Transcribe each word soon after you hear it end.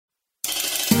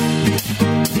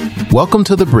Welcome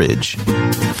to The Bridge.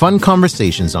 Fun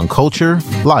conversations on culture,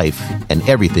 life, and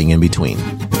everything in between.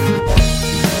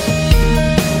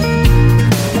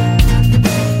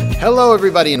 Hello,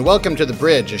 everybody, and welcome to The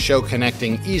Bridge, a show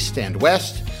connecting East and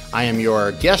West. I am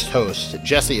your guest host,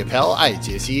 Jesse Appel. Hi,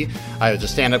 Jesse. I was a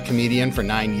stand-up comedian for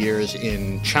 9 years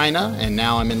in China, and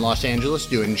now I'm in Los Angeles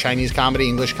doing Chinese comedy,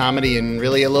 English comedy, and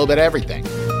really a little bit of everything.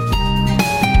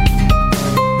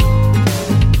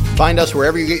 Find us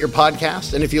wherever you get your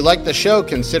podcasts, and if you like the show,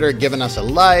 consider giving us a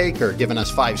like or giving us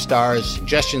 5 stars,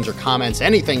 suggestions or comments,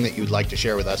 anything that you'd like to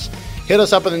share with us. Hit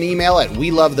us up with an email at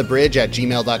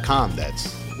welovethebridge@gmail.com.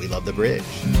 That's We Love the Bridge.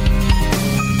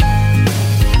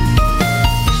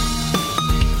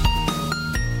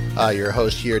 Your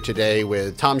host here today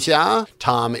with Tom Xia.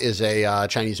 Tom is a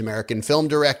Chinese-American film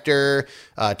director,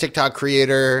 TikTok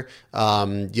creator,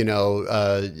 father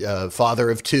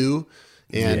of 2.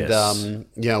 And,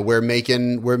 yes. We're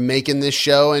making this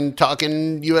show and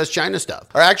talking U.S.-China stuff.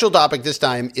 Our actual topic this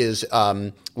time is,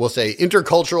 we'll say,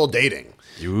 intercultural dating.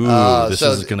 Ooh, this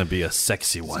is going to be a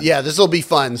sexy one. Yeah, this will be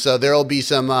fun. So there will be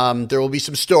some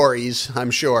stories,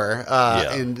 I'm sure.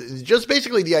 And just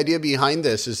basically the idea behind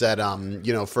this is that, I'm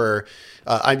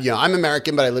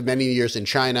American, but I lived many years in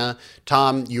China.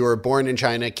 Tom, you were born in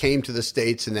China, came to the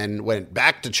States, and then went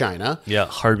back to China. Yeah,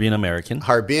 Harbin American.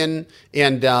 Harbin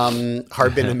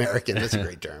American. That's a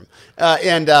great term.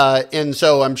 And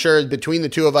so I'm sure between the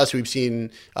two of us, we've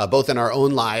seen both in our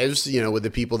own lives, with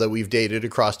the people that we've dated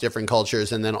across different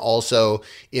cultures, and then also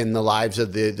in the lives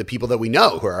of the people that we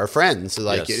know who are our friends. So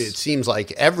Yes. it seems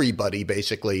like everybody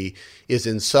basically is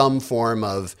in some form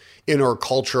of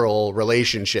intercultural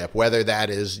relationship, whether that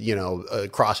is,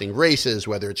 crossing races,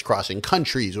 whether it's crossing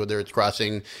countries, whether it's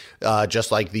crossing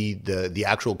just like the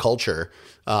actual culture.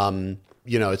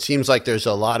 It seems like there's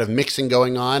a lot of mixing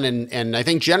going on, and I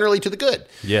think generally to the good.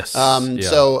 Yes.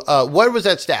 So what was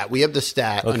that stat? We have the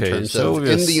stat in terms of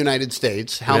in the United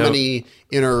States, how many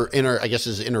I guess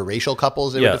is interracial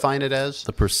couples they would define it as?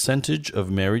 The percentage of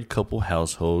married couple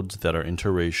households that are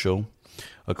interracial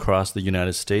across the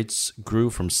United States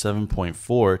grew from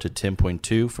 7.4 to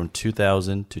 10.2 from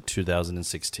 2000 to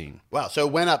 2016. Wow. So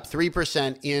it went up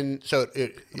 3%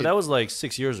 But that was like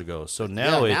 6 years ago. So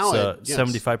now it's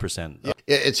 75%.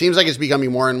 It seems like it's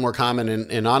becoming more and more common.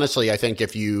 And honestly, I think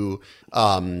if you,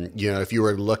 if you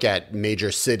were to look at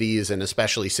major cities and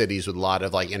especially cities with a lot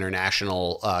of like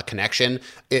international connection,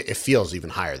 it feels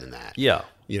even higher than that. Yeah.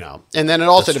 And then it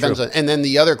also That's depends true. on, and then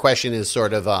the other question is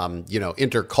sort of,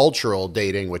 intercultural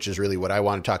dating, which is really what I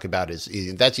want to talk about is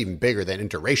that's even bigger than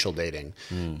interracial dating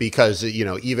because,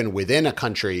 even within a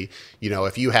country,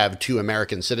 if you have 2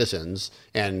 American citizens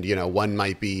and, one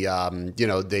might be,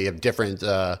 they have different,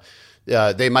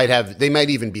 they might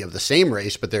even be of the same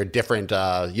race, but they're different,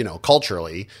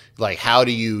 culturally. Like, how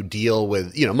do you deal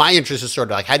with, my interest is sort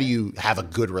of like, how do you have a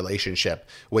good relationship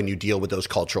when you deal with those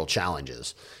cultural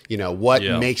challenges? What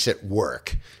makes it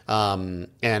work? And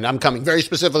I'm coming very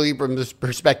specifically from this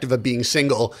perspective of being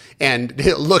single and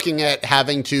looking at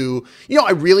having to,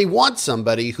 I really want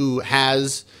somebody who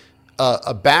has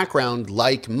a background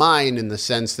like mine in the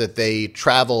sense that they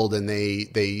traveled and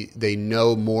they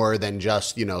know more than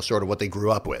just, sort of what they grew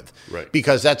up with. Right.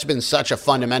 Because that's been such a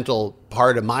fundamental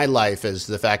part of my life is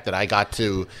the fact that I got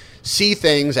to see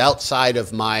things outside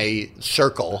of my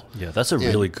circle. Yeah, that's a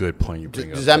really good point you bring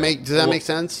up. Does that make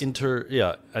sense? I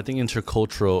think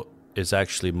intercultural is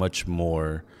actually much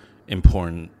more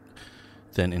important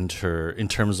than in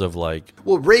terms of like...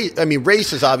 Well,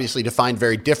 race is obviously defined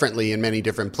very differently in many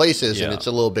different places, and it's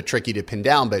a little bit tricky to pin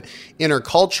down, but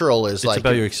intercultural is it's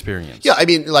about your experience. Yeah, I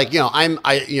mean, like,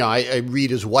 I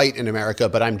read as white in America,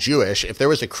 but I'm Jewish. If there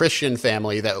was a Christian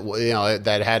family that,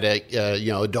 that had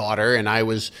a daughter and I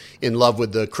was in love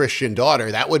with the Christian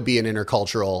daughter, that would be an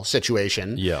intercultural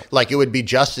situation. Yeah. Like, it would be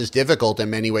just as difficult in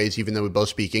many ways, even though we both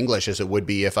speak English, as it would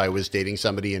be if I was dating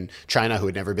somebody in China who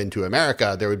had never been to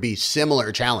America. There would be similar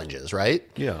challenges, right?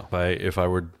 Yeah. If I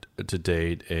were to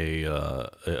date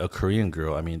a Korean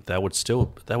girl, I mean that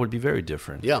would be very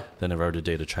different. Yeah. Than if I were to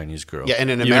date a Chinese girl. Yeah,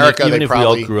 and in America, even they if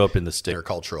probably we all grew up in the state.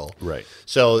 Intercultural, Right.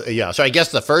 So So I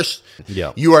guess the first.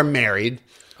 Yeah. You are married.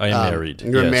 I am married.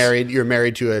 You're yes. married. You're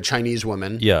married to a Chinese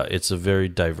woman. Yeah, it's a very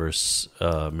diverse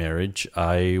marriage.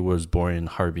 I was born in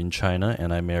Harbin, China,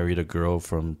 and I married a girl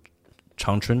from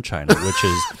Changchun, China, which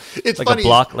is it's like funny,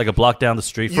 a block down the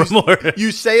street from more.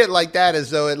 You say it like that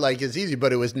as though it like is easy,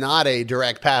 but it was not a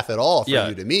direct path at all for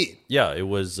you to meet. Yeah, it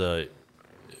was. I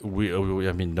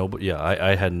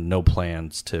had no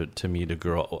plans to meet a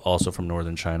girl also from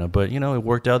northern China, but it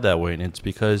worked out that way, and it's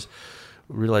because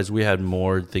we realized we had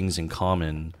more things in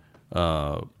common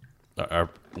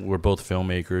we're both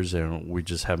filmmakers, and we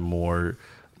just have more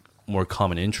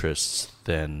common interests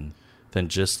than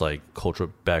just like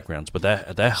cultural backgrounds. But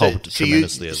that helped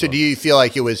tremendously as well. Do you feel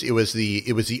like it was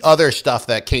the other stuff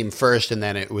that came first, and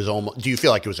then it was almost? Do you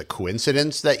feel like it was a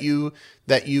coincidence that you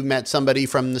met somebody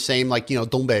from the same, like,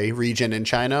 Dongbei region in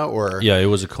China? Or yeah, it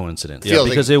was a coincidence. Yeah,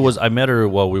 because it was. I met her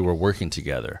while we were working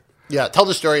together. Yeah, tell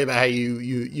the story about how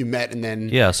you met, and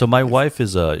then So my wife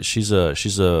is she's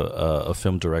a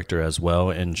film director as well,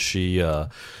 and she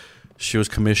was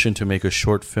commissioned to make a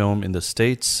short film in the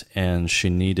States, and she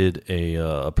needed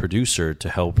a producer to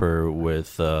help her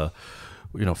with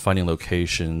finding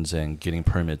locations and getting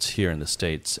permits here in the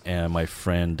States. And my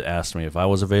friend asked me if I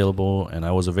was available, and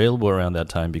I was available around that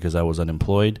time because I was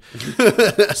unemployed,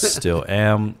 still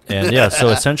am. And yeah, so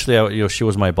essentially, she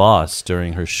was my boss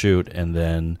during her shoot, and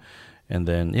then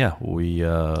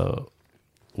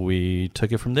we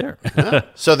took it from there.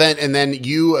 So then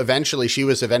she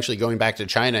was eventually going back to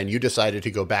China, and you decided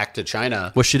to go back to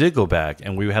China. Well, she did go back,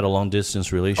 and we had a long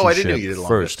distance relationship. Oh, I didn't know you did a long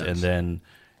first, distance.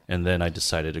 and then I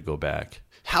decided to go back.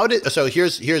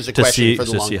 Here's a question for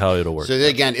the long. See how it'll work. So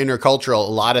again, intercultural,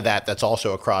 a lot of that's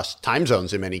also across time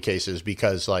zones in many cases,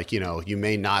 because you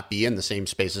may not be in the same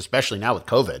space, especially now with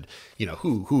COVID.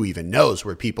 Who even knows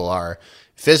where people are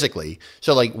physically?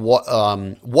 So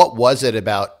what was it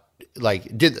about?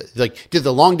 Did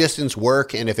the long distance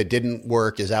work? And if it didn't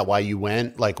work, is that why you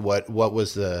went? What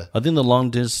was the? I think the long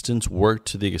distance worked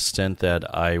to the extent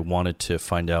that I wanted to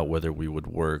find out whether we would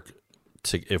work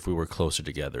if we were closer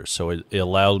together. So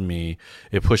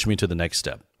it pushed me to the next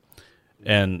step.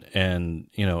 And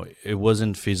it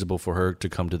wasn't feasible for her to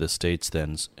come to the States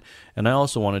then. And I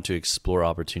also wanted to explore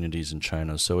opportunities in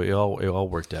China. So it all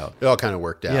worked out. It all kind of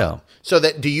worked out. Yeah. So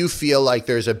do you feel like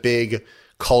there's a big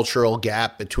cultural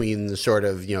gap between the sort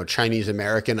of, Chinese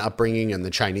American upbringing and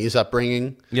the Chinese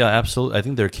upbringing? Yeah, absolutely. I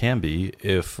think there can be.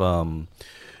 If my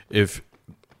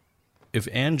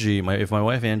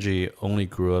wife Angie only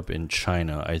grew up in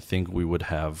China, I think we would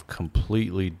have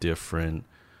completely different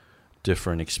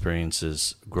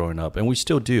experiences growing up, and we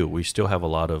still do. We still have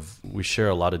we share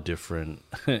a lot of different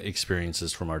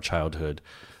experiences from our childhood.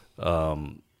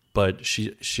 But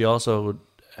she also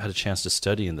had a chance to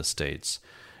study in the States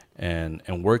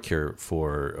and work here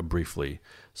for briefly,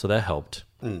 so that helped.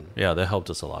 Yeah, that helped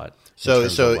us a lot. So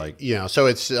it's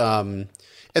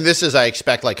and this is, I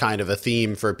expect, kind of a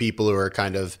theme for people who are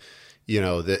kind of,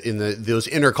 those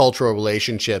intercultural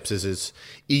relationships it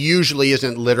usually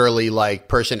isn't literally like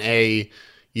person A,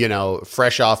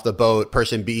 fresh off the boat,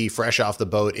 person B, fresh off the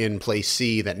boat in place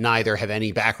C that neither have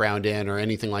any background in or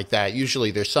anything like that.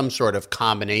 Usually there's some sort of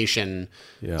combination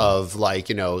of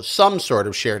some sort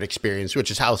of shared experience, which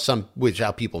is how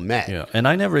people met. Yeah. And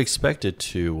I never expected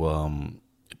to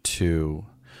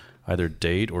either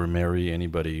date or marry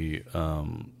anybody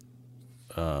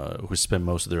who spent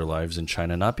most of their lives in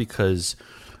China. Not because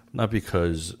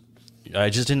I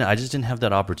just didn't have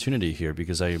that opportunity here,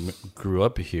 because I grew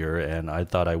up here and I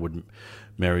thought I would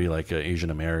marry like an Asian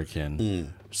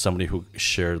American, somebody who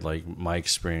shared like my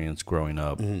experience growing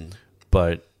up.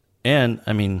 But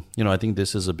I think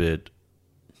this is a bit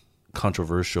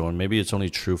controversial, and maybe it's only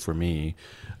true for me.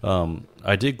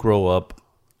 I did grow up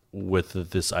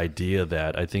with this idea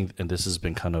that I think, and this has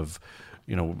been kind of,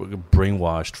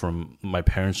 brainwashed from my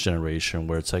parents' generation,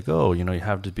 where it's like, oh, you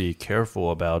have to be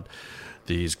careful about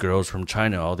these girls from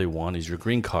China. All they want is your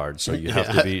green card. So you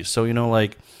have to be,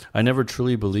 I never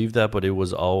truly believed that, but it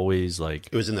was always like,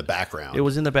 it was in the background. It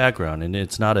was in the background, and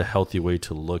it's not a healthy way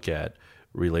to look at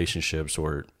relationships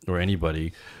or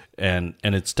anybody. And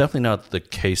it's definitely not the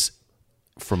case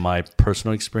from my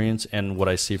personal experience and what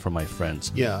I see from my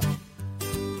friends. Yeah.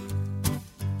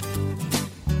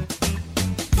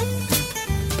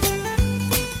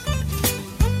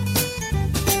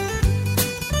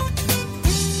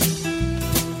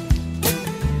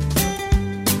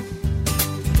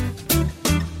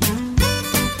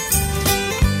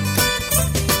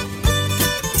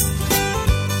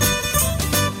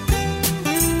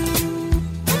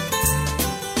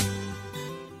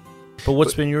 But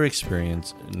what's been your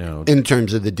experience? No, in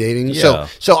terms of the dating. Yeah.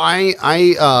 So I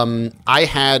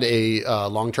had a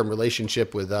long-term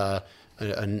relationship with a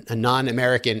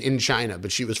non-American in China,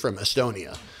 but she was from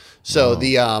Estonia. So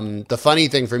the funny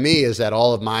thing for me is that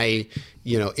all of my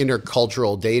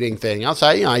intercultural dating thing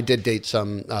outside, I did date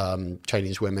some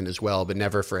Chinese women as well, but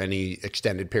never for any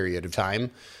extended period of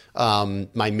time.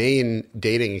 My main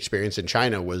dating experience in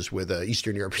China was with an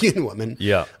Eastern European woman.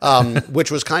 Yeah. Which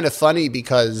was kind of funny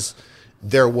because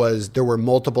there were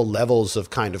multiple levels of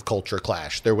kind of culture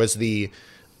clash. There was the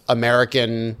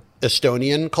American,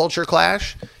 Estonian culture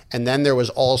clash. And then there was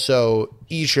also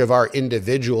each of our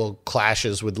individual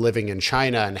clashes with living in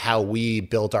China and how we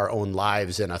built our own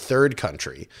lives in a third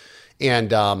country.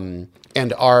 And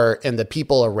the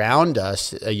people around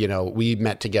us, we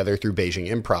met together through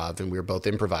Beijing Improv, and we were both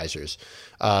improvisers.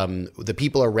 The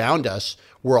people around us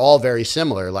were all very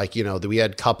similar. Like, we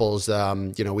had couples, we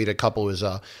had a couple who was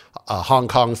a Hong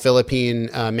Kong, Philippine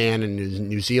man and a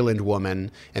New Zealand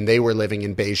woman, and they were living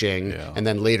in Beijing and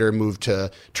then later moved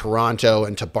to Toronto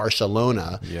and to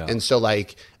Barcelona. Yeah. And so I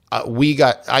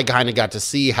kind of got to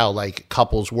see how like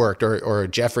couples worked, or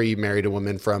Jeffrey married a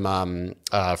woman from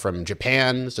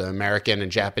Japan, so American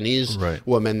and Japanese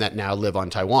woman that now live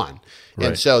on Taiwan. Right.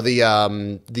 And so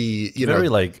very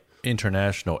like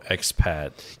international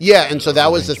expat. Yeah, and so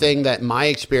that was the thing that my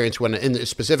experience and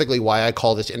specifically why I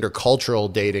call this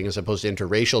intercultural dating as opposed to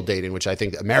interracial dating, which I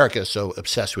think America is so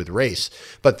obsessed with race.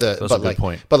 That's a good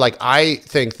point. But like I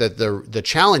think that the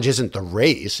challenge isn't the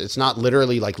race. It's not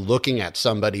literally like looking at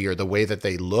somebody or the way that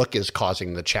they look is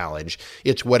causing the challenge.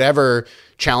 It's whatever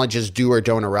challenges do or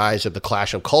don't arise of the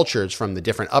clash of cultures from the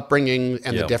different upbringing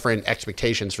and the different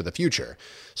expectations for the future.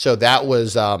 So that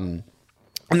was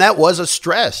and that was a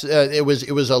stress. It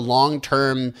was a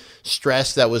long-term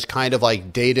stress that was kind of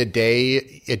like day to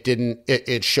day.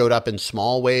 It showed up in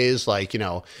small ways. Like,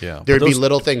 there'd be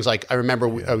little things. Like I remember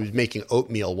I was making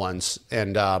oatmeal once,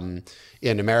 and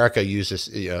in America used this,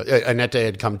 Annette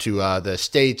had come to the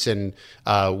States, and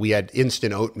we had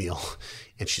instant oatmeal.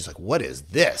 And she's like, "What is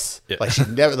this?" Yeah. Like she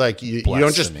never you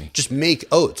don't just make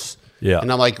oats. Yeah.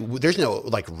 And I'm like, there's no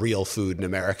like real food in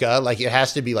America. Like it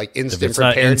has to be like instant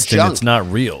prepared junk. It's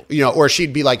not real. Or she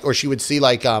would see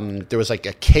like, there was like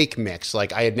a cake mix.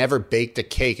 Like I had never baked a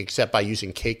cake except by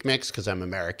using cake mix because I'm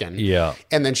American. Yeah.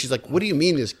 And then she's like, what do you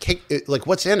mean is cake? Like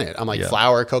what's in it? I'm like,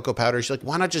 flour, cocoa powder. She's like,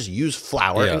 why not just use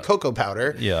flour and cocoa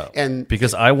powder? Yeah. And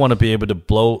because I want to be able to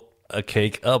blow a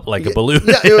cake up like a balloon.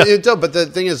 But the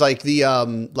thing is like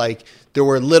there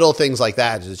were little things like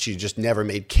that she just never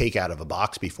made cake out of a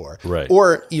box before. Right.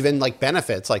 Or even like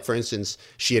benefits. Like for instance,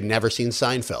 she had never seen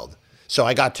Seinfeld. So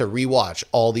I got to rewatch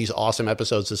all these awesome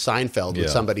episodes of Seinfeld with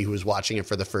somebody who was watching it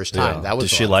for the first time. Yeah. That was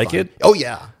Did she like it? Oh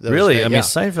yeah. Really? I mean,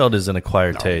 Seinfeld is an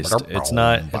acquired taste. It's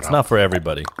not for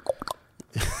everybody.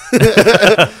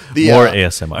 More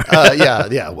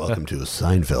ASMR. Welcome to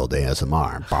Seinfeld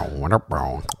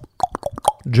ASMR.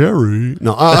 Jerry.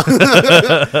 No.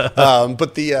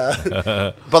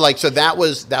 So that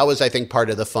was I think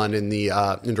part of the fun in the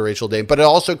interracial dating, but it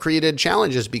also created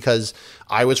challenges because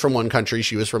I was from one country,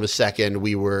 she was from a second.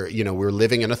 We were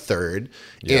living in a third,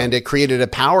 and it created a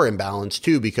power imbalance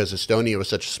too because Estonia was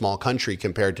such a small country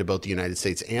compared to both the United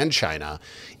States and China.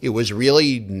 It was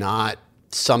really not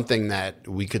something that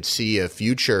we could see a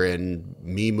future in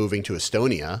me moving to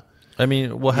Estonia. I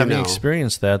mean, well, having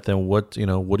experienced that, then what do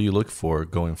you look for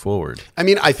going forward? I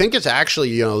mean, I think it's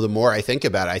actually, the more I think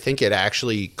about it, I think it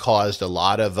actually caused a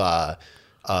lot of,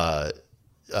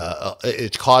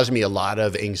 it's caused me a lot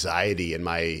of anxiety in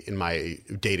my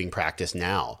dating practice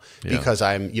now because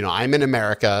I'm in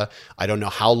America. I don't know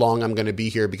how long I'm going to be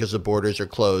here because the borders are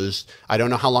closed. I don't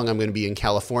know how long I'm going to be in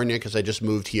California because I just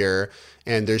moved here.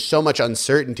 And there's so much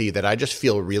uncertainty that I just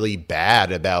feel really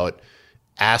bad about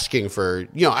asking for,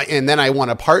 and then I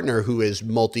want a partner who is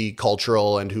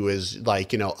multicultural and who is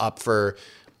like, up for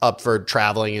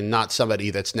traveling and not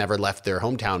somebody that's never left their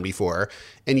hometown before.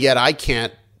 And yet I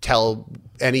can't tell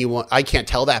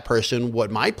that person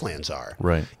what my plans are.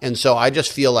 Right. And so I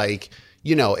just feel like,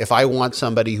 if I want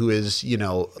somebody who is,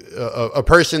 a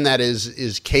person that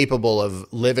is capable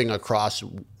of living across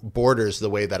borders the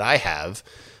way that I have,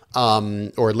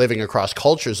 or living across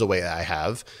cultures the way that I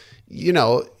have, you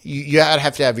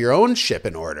have to have your own ship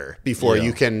in order before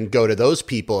you can go to those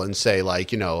people and say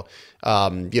like, consider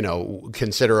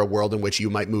a world in which you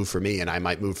might move for me and I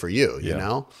might move for you, you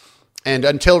know? And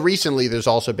until recently, there's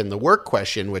also been the work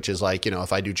question, which is like,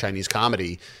 if I do Chinese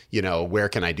comedy, where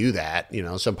can I do that?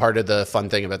 So part of the fun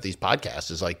thing about these podcasts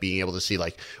is like being able to see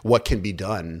like what can be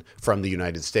done from the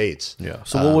United States. Yeah.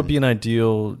 So what would be an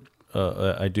ideal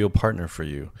partner for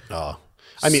you?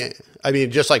 I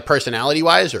mean, just like personality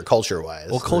wise or culture wise?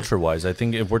 Well, culture wise, I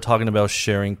think if we're talking about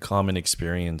sharing common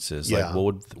experiences, like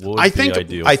what would be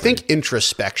ideal? I think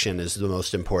introspection is the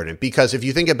most important because if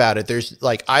you think about it, there's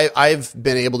like, I've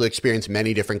been able to experience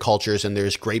many different cultures and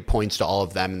there's great points to all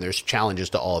of them and there's challenges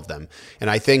to all of them. And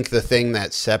I think the thing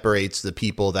that separates the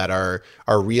people that are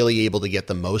really able to get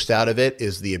the most out of it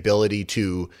is the ability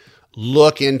to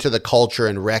look into the culture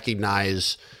and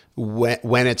recognize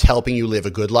when it's helping you live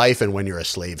a good life and when you're a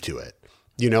slave to it.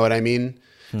 You know what I mean?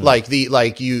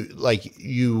 Like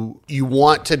you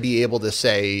want to be able to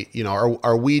say, you know,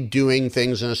 are we doing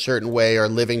things in a certain way or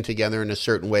living together in a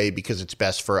certain way because it's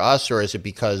best for us, or is it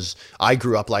because I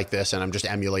grew up like this and I'm just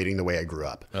emulating the way I grew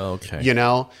up? Okay. You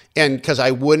know, and because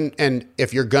I wouldn't, and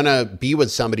if you're gonna be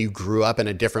with somebody who grew up in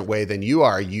a different way than you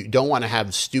are, you don't want to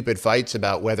have stupid fights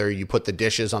about whether you put the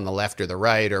dishes on the left or the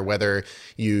right, or whether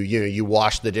you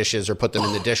wash the dishes or put them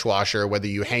in the dishwasher, or whether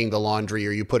you hang the laundry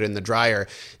or you put it in the dryer,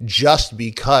 just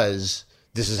because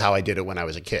this is how I did it when I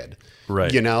was a kid.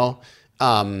 Right. You know?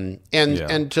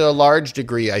 And to a large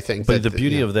degree, I think. But the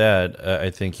beauty of that, I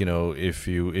think, you know, if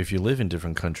you live in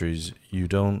different countries, you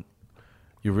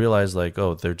realize like,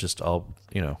 oh, they're just all,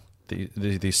 you know,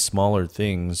 these smaller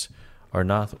things are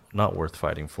not worth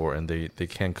fighting for, and they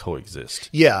can coexist.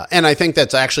 Yeah, and I think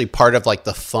that's actually part of like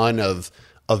the fun of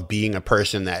being a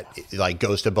person that like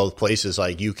goes to both places.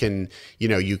 Like you can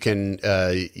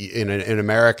in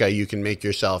America, you can make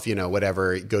yourself, you know,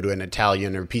 whatever, go to an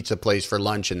Italian or pizza place for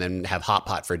lunch and then have hot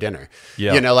pot for dinner.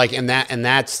 Yeah. You know, like, and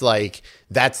that's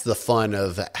the fun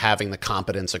of having the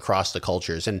competence across the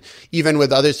cultures. And even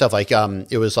with other stuff, like,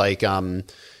 it was like,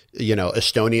 you know,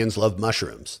 Estonians love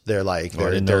mushrooms. They're like,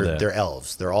 they're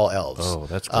elves. They're all elves. Oh,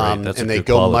 that's great. That's and they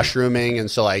go mushrooming. And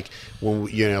so like, when,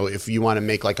 you know, if you want to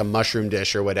make like a mushroom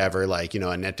dish or whatever, like, you know,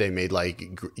 Annette made like,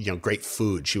 you know, great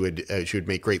food. She would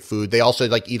make great food. They also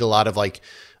like eat a lot of like,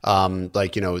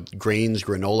 you know, grains,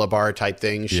 granola bar type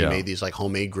things. She made these like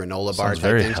homemade granola bar type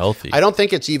very things. Healthy. I don't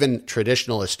think it's even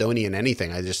traditional Estonian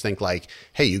anything. I just think like,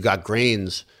 hey, you got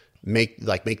grains. Make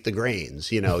the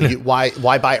grains, you know,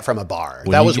 why buy it from a bar?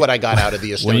 That was what I got out of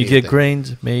the Estonian When you get thing.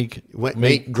 grains, make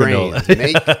grains, granola.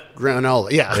 make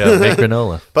granola. Yeah. Make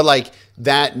granola. But like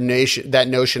that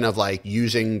notion of like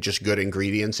using just good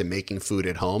ingredients and making food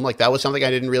at home, like that was something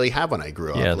I didn't really have when I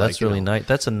grew up. Yeah, that's like, really nice.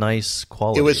 That's a nice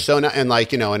quality. It was so nice, and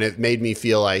like, you know, and it made me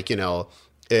feel like, you know,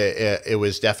 it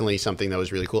was definitely something that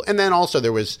was really cool. And then also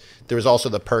there was also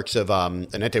the perks of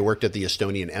Annette worked at the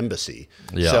Estonian embassy.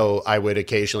 Yeah. So I would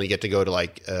occasionally get to go to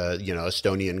like you know,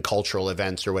 Estonian cultural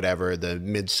events or whatever, the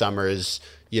Midsummer's,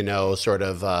 you know, sort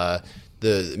of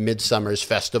the Midsummer's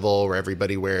festival where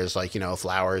everybody wears like, you know,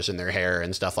 flowers in their hair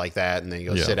and stuff like that, and then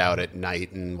you go sit out at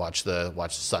night and watch the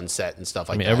sunset and stuff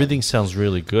like that. I mean, everything sounds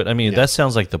really good. I mean, that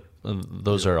sounds like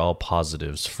those are all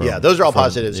positives. Those are all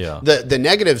positives. Yeah. The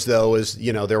negatives though is,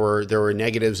 you know, there were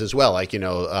negatives as well. Like, you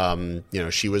know,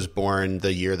 she was born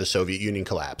the year the Soviet Union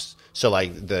collapsed. So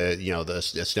like the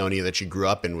Estonia that she grew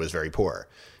up in was very poor.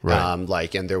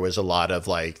 Right. And there was a lot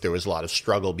of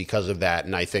struggle because of that.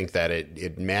 And I think that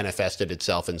it manifested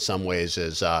itself in some ways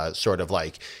as sort of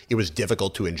like it was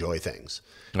difficult to enjoy things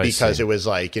because it was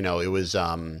like, you know, it was,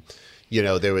 you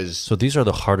know, there was. So these are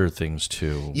the harder things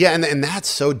too. Yeah. And that's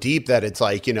so deep that it's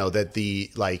like, you know, that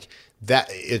that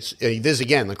it's this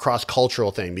again the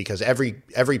cross-cultural thing, because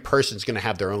every person's going to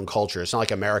have their own culture. It's not like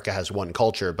America has one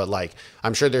culture, but like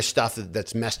I'm sure there's stuff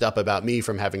that's messed up about me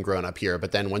from having grown up here.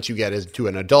 But then once you get to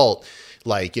an adult,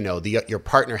 like, you know, your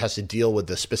partner has to deal with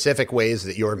the specific ways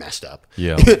that you're messed up.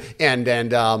 Yeah, and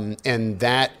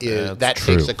that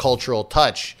takes a cultural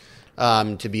touch.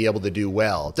 To be able to do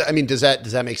well. I mean, does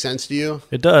that make sense to you?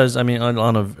 It does. I mean,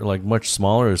 on a like much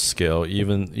smaller scale,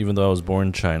 even though I was born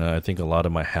in China, I think a lot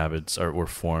of my habits were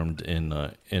formed in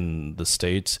the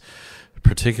States,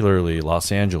 particularly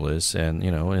Los Angeles, and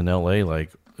you know, in LA, like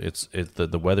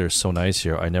the weather is so nice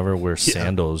here. I never wear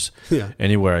sandals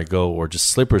anywhere I go, or just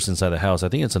slippers inside the house. I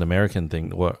think it's an American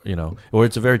thing, or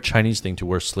it's a very Chinese thing to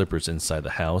wear slippers inside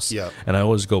the house. Yeah, and I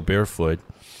always go barefoot.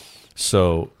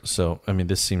 So I mean,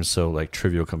 this seems so like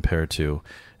trivial compared to,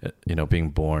 you know, being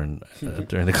born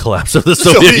during the collapse of the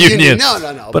Soviet Union.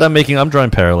 No. But I'm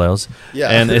drawing parallels. Yeah,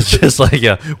 and it's just like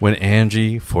when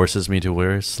Angie forces me to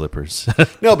wear slippers.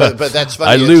 No, but that's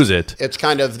funny. I lose it. It's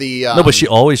kind of the no, but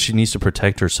she needs to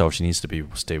protect herself. She needs to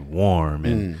stay warm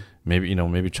and. Maybe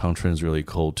Changchun is really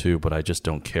cold too, but I just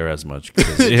don't care as much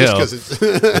because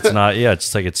it's not. Yeah,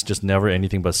 it's like it's just never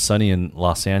anything but sunny in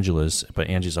Los Angeles. But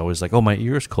Angie's always like, "Oh, my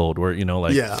ear's cold," or you know,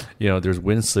 there's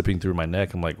wind slipping through my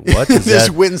neck. I'm like, "What is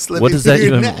that? Wind slipping what does that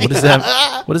even?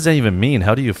 What does that even mean?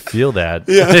 How do you feel that?"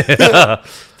 Yeah,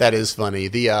 that is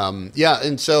funny.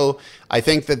 And so I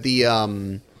think that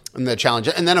and the challenge,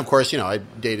 and then of course, you know, I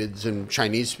dated some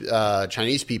Chinese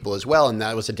people as well, and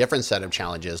that was a different set of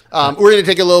challenges. We're going to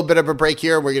take a little bit of a break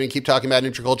here. We're going to keep talking about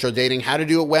intercultural dating, how to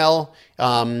do it well,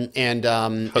 and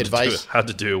advice. How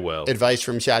to do it well. Advice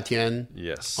from Xia Tian.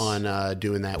 Yes. On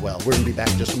doing that well. We're going to be back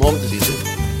in just a moment. See you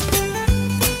soon.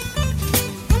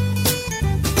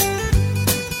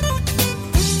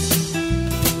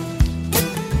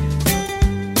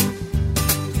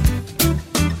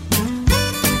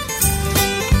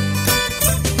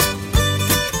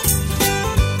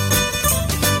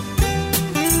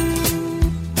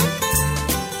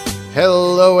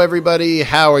 Hello, everybody.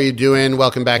 How are you doing?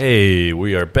 Welcome back. Hey,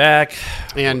 we are back.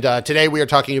 And today we are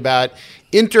talking about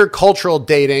intercultural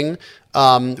dating.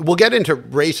 We'll get into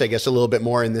race, I guess, a little bit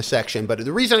more in this section. But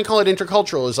the reason I call it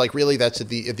intercultural is like really that's at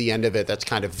the end of it. That's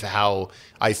kind of how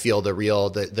I feel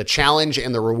the challenge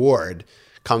and the reward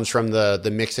comes from the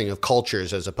mixing of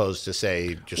cultures as opposed to,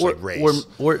 say, just like race.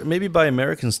 Or maybe by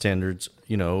American standards,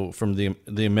 from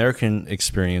the American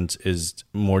experience is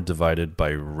more divided by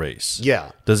race.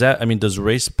 Yeah. Does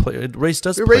race play? Race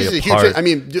does Race play is a a part. huge. I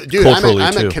mean, dude,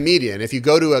 I'm a comedian. If you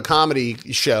go to a comedy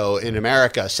show in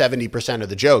America, 70% of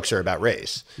the jokes are about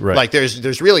race. Right. Like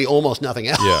there's really almost nothing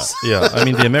else. Yeah. I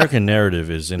mean, the American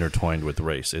narrative is intertwined with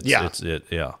race. It's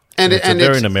And it's it's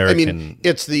very an American. I mean,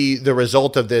 it's the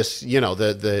result of this.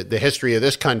 The history of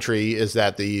this country is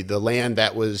that the land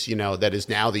that was that is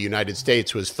now the United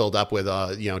States was filled up with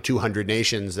 200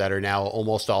 nations that are now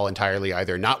almost all entirely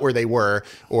either not where they were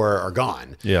or are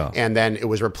gone. Yeah. And then it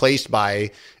was replaced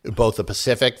by both the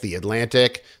Pacific, the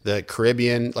Atlantic, the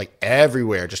Caribbean, like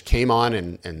everywhere just came on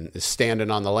and is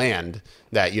standing on the land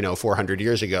that 400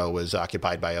 years ago was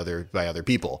occupied by other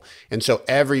people. And so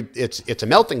it's a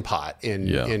melting pot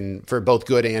in for both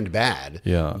good and bad.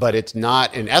 Yeah. But it's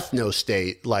not an ethno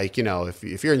state like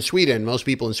if you're in Sweden, most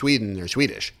people in Sweden are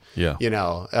Swedish. Yeah.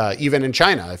 Even in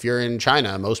China, if you're in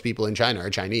China, most people in China are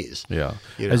Chinese. Yeah.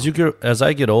 As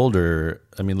I get older,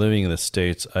 I mean, living in the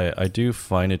States, I do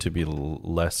find it to be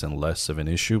less and less of an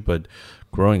issue. But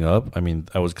growing up, I mean,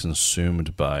 I was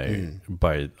consumed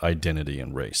by identity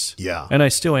and race. Yeah. And I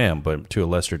still am, but to a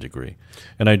lesser degree.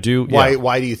 And I do.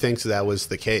 Why do you think that was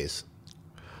the case?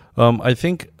 I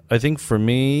think for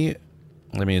me,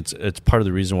 I mean, it's part of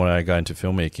the reason why I got into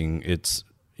filmmaking. It's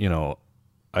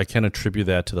I can attribute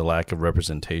that to the lack of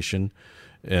representation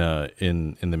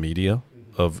in the media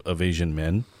of Asian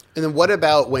men. And then what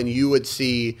about when you would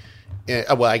see?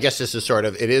 Well, I guess this is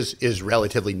it is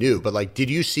relatively new, but like, did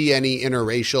you see any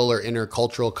interracial or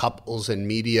intercultural couples in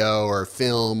media or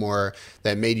film or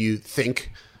that made you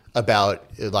think about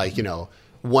like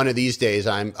one of these days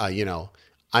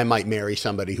I might marry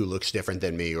somebody who looks different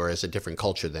than me or has a different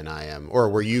culture than I am, or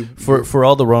were you for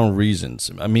all the wrong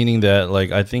reasons? Meaning that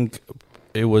like I think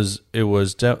it was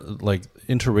like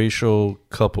interracial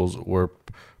couples were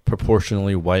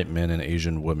proportionally white men and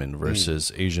Asian women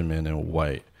versus Asian men and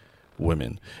white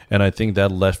women. And I think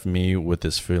that left me with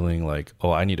this feeling like,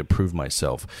 oh, I need to prove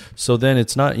myself. So then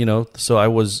it's not, so I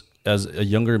was, as a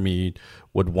younger me,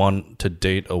 would want to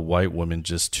date a white woman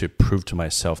just to prove to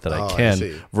myself that I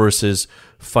can, versus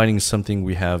finding something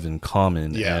we have in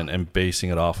common and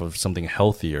basing it off of something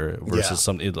healthier versus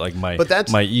something like my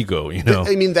ego,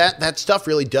 I mean, that stuff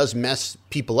really does mess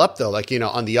people up though. Like,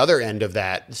 on the other end of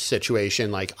that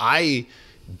situation, like I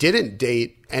didn't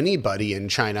date anybody in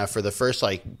China for the first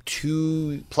like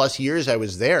 2+ years I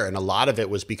was there. And a lot of it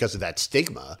was because of that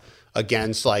stigma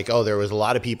against like, there was a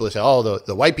lot of people who say,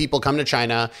 the white people come to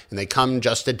China and they come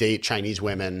just to date Chinese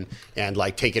women and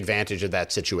like take advantage of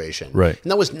that situation. Right.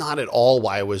 And that was not at all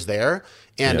why I was there.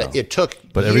 And it took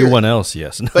But years. Everyone else,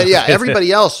 yes. But yeah,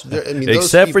 everybody else, I mean, those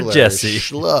except for people Jesse. are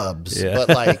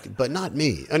schlubs, but not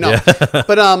me. No, Yeah.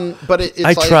 but it's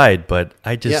I tried, but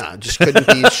I just couldn't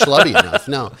be schlubby enough.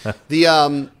 No,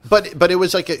 but it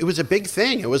was like it was a big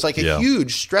thing. It was like a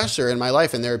huge stressor in my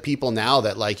life. And there are people now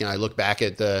that like I look back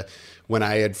at when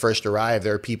I had first arrived,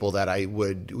 there are people that I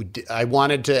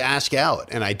wanted to ask out,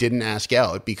 and I didn't ask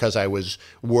out because I was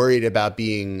worried about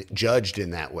being judged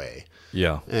in that way.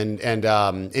 Yeah.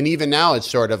 And even now it's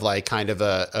sort of like kind of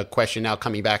a question now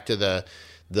coming back to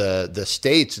the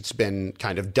States. It's been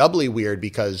kind of doubly weird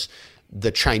because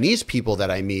the Chinese people that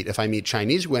I meet, if I meet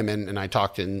Chinese women and I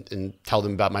talk to and tell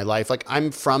them about my life, like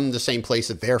I'm from the same place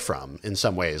that they're from in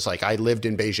some ways. Like I lived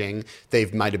in Beijing, they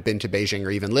might have been to Beijing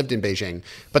or even lived in Beijing,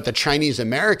 but the Chinese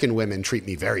American women treat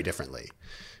me very differently.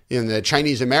 And the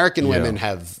Chinese American women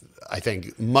have, I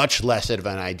think, much less of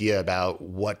an idea about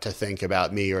what to think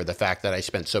about me or the fact that I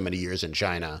spent so many years in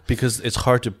China. Because it's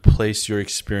hard to place your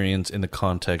experience in the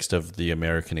context of the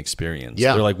American experience.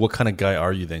 Yeah. They're like, what kind of guy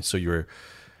are you then? So you're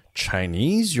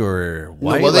Chinese? You're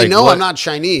white? No, well, they like, know what? I'm not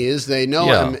Chinese. They know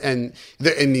I'm, and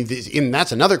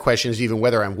that's another question is even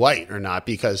whether I'm white or not,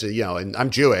 because, and I'm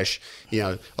Jewish.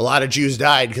 A lot of Jews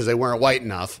died because they weren't white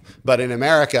enough. But in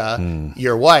America,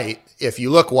 you're white if you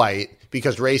look white,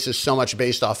 because race is so much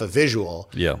based off of visual.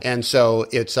 Yeah. And so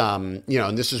it's, and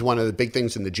this is one of the big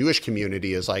things in the Jewish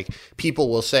community is like people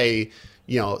will say,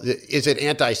 is it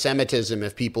anti-Semitism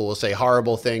if people will say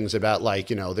horrible things about like,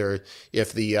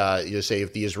 if the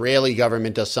Israeli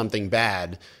government does something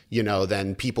bad,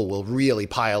 then people will really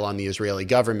pile on the Israeli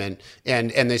government.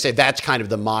 And they say that's kind of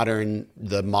the modern,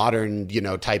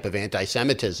 type of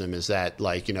anti-Semitism, is that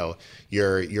like,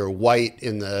 you're white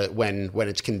when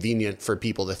it's convenient for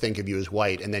people to think of you as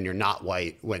white, and then you're not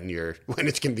white when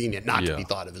it's convenient not to be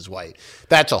thought of as white.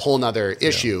 That's a whole nother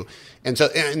issue. And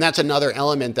that's another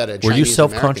element that Were you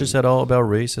self-conscious at all about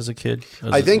race as a kid?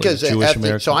 I think like as an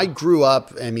ethnic, so I grew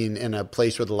up, in a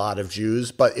place with a lot of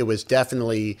Jews, but it was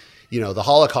definitely, the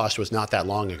Holocaust was not that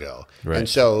long ago. Right. And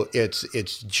so it's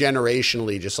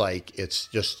generationally just like, it's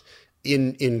just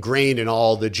ingrained in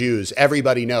all the Jews.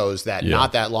 Everybody knows that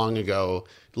not that long ago,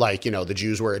 like, the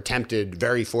Jews were attempted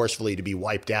very forcefully to be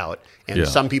wiped out. And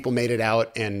some people made it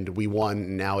out and we won.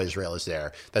 And now Israel is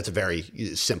there. That's a very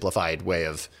simplified way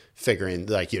of figuring,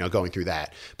 like, going through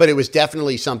that. But it was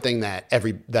definitely something that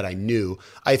I knew.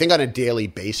 I think on a daily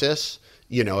basis,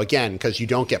 again, because you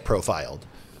don't get profiled.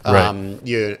 Right.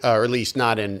 Or at least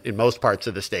not in most parts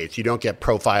of the States. You don't get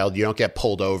profiled. You don't get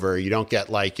pulled over. You don't get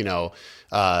like, you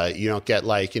don't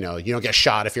get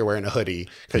shot if you're wearing a hoodie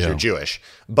because you're Jewish.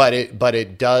 But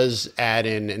it does add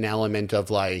in an element of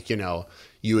like,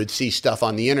 you would see stuff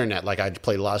on the internet. Like I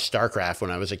played a lot of StarCraft when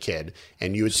I was a kid,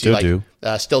 and you would still do.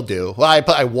 Well,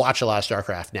 I watch a lot of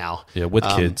StarCraft now. Yeah, with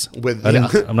kids.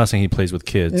 I'm not saying he plays with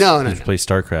kids. No. He plays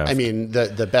StarCraft. I mean,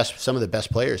 some of the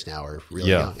best players now are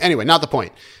really young. Anyway, not the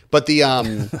point. But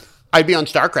I'd be on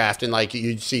StarCraft and like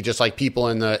you'd see just like people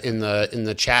in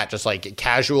the chat, just like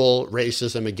casual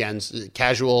racism against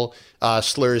casual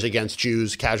slurs against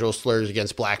Jews, casual slurs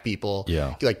against black people,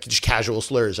 like just casual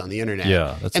slurs on the internet.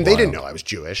 Yeah, that's and wild. they didn't know I was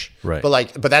Jewish, right?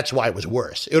 But that's why it was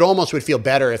worse. It almost would feel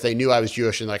better if they knew I was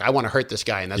Jewish and like I want to hurt this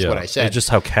guy, and that's what I said. It's just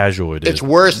how casual it is. It's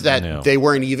worse that they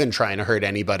weren't even trying to hurt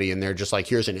anybody, and they're just like,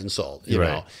 here's an insult, you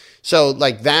know. So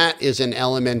like that is an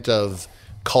element of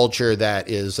culture that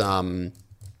is.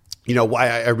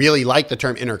 Why I really like the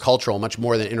term intercultural much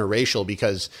more than interracial,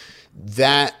 because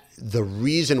the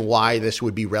reason why this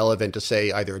would be relevant to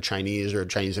say either a Chinese or a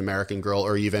Chinese American girl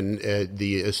or even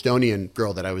the Estonian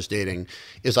girl that I was dating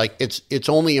is like it's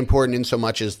only important in so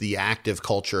much as the active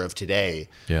culture of today.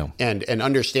 Yeah. And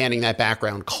understanding that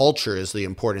background culture is the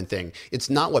important thing. It's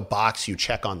not what box you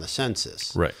check on the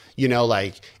census. Right.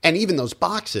 And even those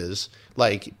boxes,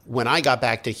 like when I got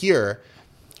back to here,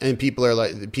 and people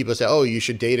say, "Oh, you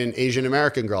should date an Asian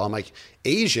American girl." I'm like,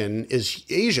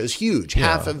 Asia's huge. Yeah.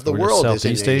 Half of the world is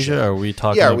in Asia. Are we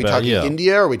talking? Are we talking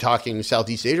India? Are we talking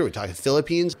Southeast Asia? Are we talking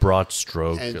Philippines? Broad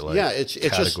stroke. It's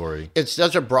category. It's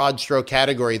such a broad stroke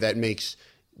category that makes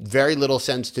very little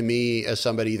sense to me as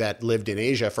somebody that lived in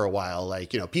Asia for a while.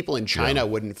 Like, people in China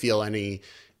wouldn't feel any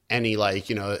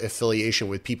affiliation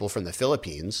with people from the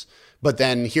Philippines. But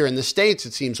then here in the States,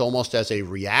 it seems almost as a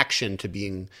reaction to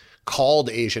being called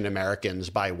Asian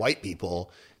Americans by white people,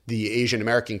 the Asian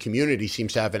American community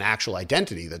seems to have an actual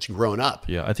identity that's grown up.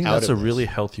 Yeah, I think that's a really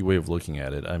healthy way of looking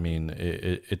at it. I mean,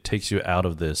 it takes you out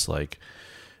of this like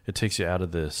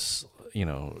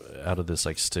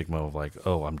stigma of like,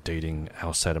 oh, I'm dating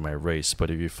outside of my race.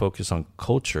 But if you focus on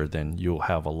culture, then you'll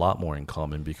have a lot more in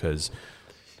common, because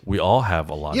we all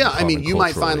have a lot. Yeah, I mean, you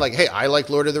might find like, hey, I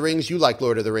like Lord of the Rings, you like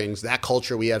Lord of the Rings. That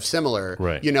culture we have similar.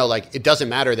 Right. Like it doesn't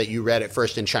matter that you read it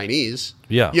first in Chinese.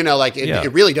 Yeah.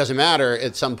 It really doesn't matter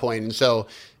at some point. And so,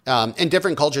 and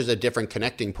different cultures have different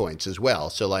connecting points as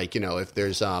well. So like, if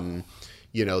there's,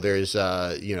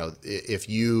 if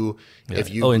you.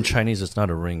 Oh, in Chinese, it's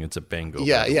not a ring; it's a bangle.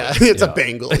 Yeah, it's a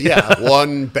bangle. Yeah,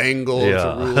 one bangle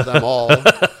to rule them all.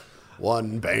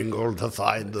 One bangle to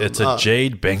find them. It's a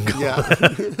jade bangle. Yeah.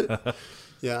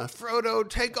 Yeah. Frodo,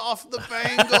 take off the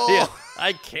bangle.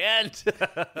 I can't.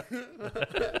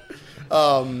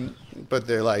 But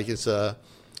they're like, it's a,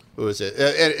 what was it?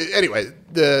 Anyway,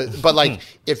 but like,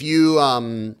 if you,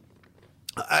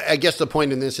 I guess the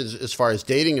point in this is, as far as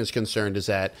dating is concerned, is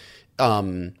that,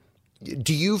 do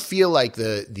you feel like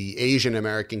the Asian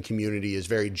American community is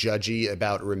very judgy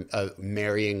about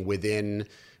marrying within,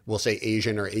 we'll say,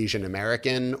 Asian or Asian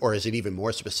American, or is it even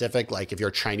more specific? Like if you're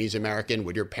Chinese American,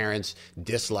 would your parents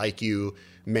dislike you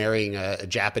marrying a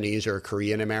Japanese or a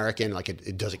Korean American? Like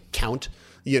it doesn't count,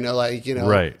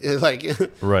 right.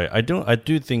 Like, right. I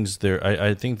do things there.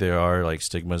 I think there are like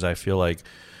stigmas. I feel like,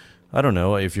 I don't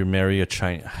know, if you marry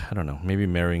maybe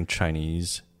marrying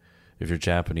Chinese, if you're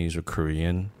Japanese or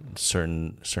Korean,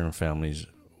 certain families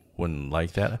wouldn't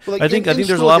like that. Well, like I think there's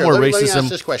a lot more racism.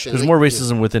 There's more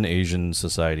racism within Asian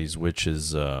societies, which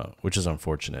is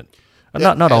unfortunate.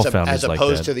 Not all families like that. As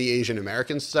opposed to the Asian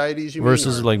American societies, you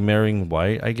versus mean? like marrying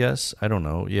white, I guess. I don't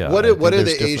know. Yeah. What do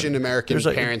the Asian American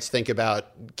parents think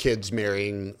about kids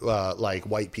marrying like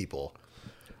white people?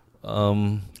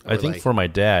 I think for my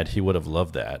dad, he would have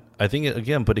loved that. I think,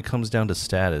 again, but it comes down to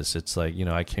status. It's like,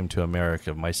 I came to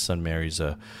America. My son marries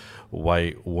a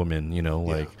white woman,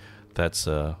 like that's,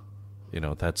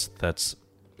 that's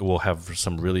we'll have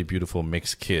some really beautiful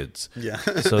mixed kids. Yeah.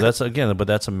 So that's, again, but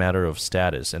that's a matter of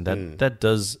status, and that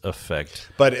does affect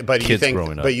but kids you think,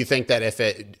 growing up. But you think that if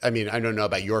I don't know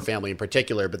about your family in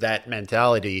particular, but that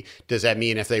mentality, does that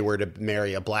mean if they were to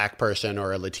marry a black person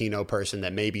or a Latino person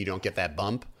that maybe you don't get that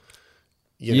bump?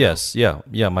 Yes, yeah.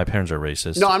 My parents are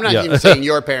racist. No, I'm not even saying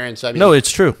your parents. I mean, no,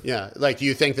 it's true. Yeah, like, do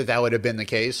you think that would have been the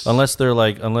case? Unless they're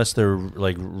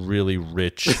really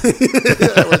rich.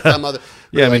 Or some other,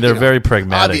 yeah, I mean, they're very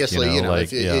pragmatic. Obviously,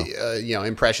 if,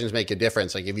 impressions make a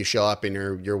difference. Like if you show up and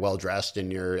you're well dressed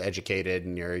and you're educated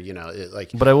and you're, like.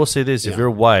 But I will say this: if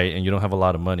you're white and you don't have a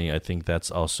lot of money, I think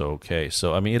that's also okay.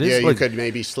 So I mean, it is. Yeah, you could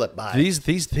maybe slip by. These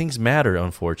things matter,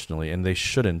 unfortunately, and they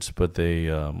shouldn't, but they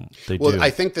do. Well, I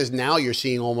think now you're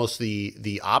seeing almost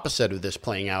the opposite of this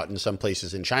playing out in some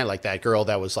places in China, like that girl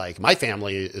that was like, my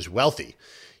family is wealthy.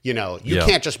 You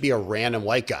can't just be a random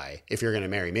white guy if you're going to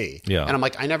marry me. Yeah. And I'm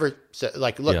like, I never said,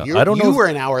 like, look, I don't know you were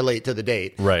an hour late to the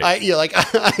date. Right. I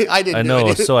didn't I know.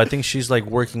 do it. So I think she's like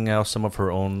working out some of her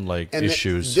own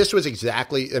issues. This was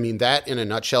exactly, that in a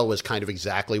nutshell was kind of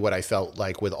exactly what I felt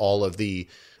like with all of the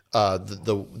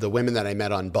women that I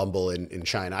met on Bumble in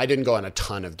China. I didn't go on a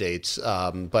ton of dates,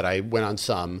 but I went on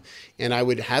some, and I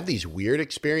would have these weird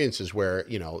experiences where,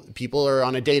 people are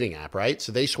on a dating app, right?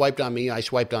 So they swiped on me, I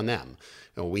swiped on them.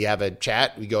 We have a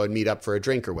chat, we go and meet up for a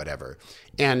drink or whatever.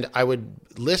 And I would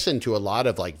listen to a lot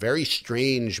of like very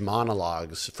strange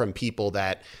monologues from people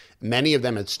that many of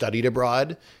them had studied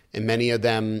abroad, and many of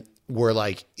them were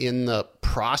like in the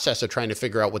process of trying to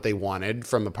figure out what they wanted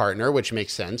from a partner, which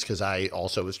makes sense because I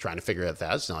also was trying to figure out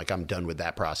that. It's not like I'm done with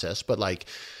that process, but like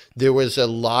there was a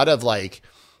lot of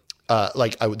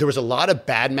there was a lot of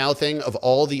bad mouthing of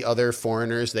all the other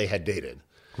foreigners they had dated.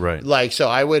 Right. Like, so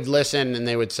I would listen and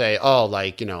they would say, oh,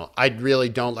 like, I really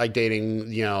don't like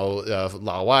dating,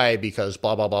 Lao Wai because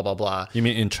blah, blah, blah, blah, blah. You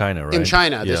mean in China, right? In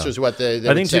China. This was what they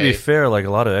I think say. To be fair, like a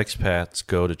lot of expats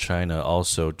go to China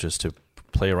also just to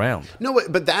play around. No,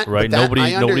 but that right. But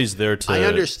that, nobody's there to. I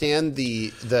understand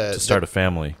to start a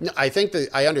family. No, I think that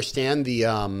I understand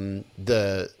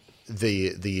the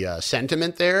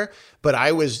sentiment there, but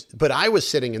I was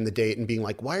sitting in the date and being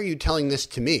like, why are you telling this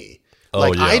to me?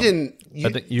 Like, I didn't. I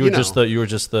think you were just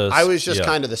the. I was just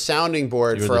kind of the sounding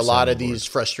board for a lot of these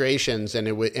frustrations, and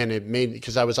it made,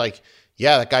 because I was like,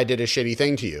 yeah, that guy did a shitty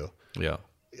thing to you. Yeah.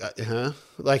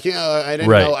 Like, I didn't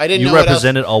right. know. I didn't you know. You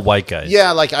represented all white guys.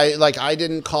 Yeah, I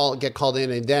didn't get called in,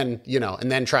 and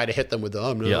then try to hit them with the.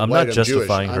 I'm not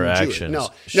justifying her actions.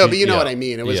 No, but you know what I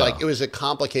mean. It was it was a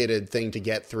complicated thing to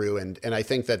get through, and I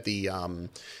think that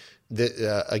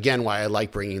again, why I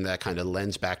like bringing that kind of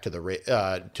lens back to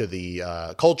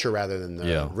the culture rather than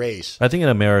the race. I think in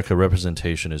America,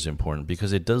 representation is important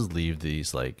because it does leave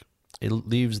these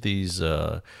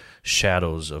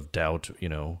shadows of doubt,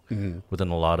 within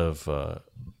a lot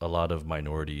of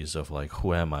minorities of like,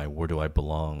 who am I? Where do I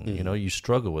belong? Mm-hmm. You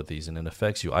struggle with these, and it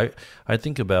affects you. I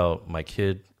think about my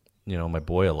kid, my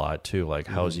boy a lot too. Like,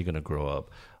 how is he going to grow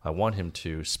up? I want him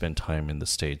to spend time in the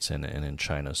States and in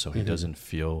China, so he doesn't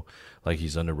feel like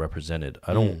he's underrepresented.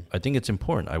 I think it's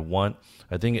important.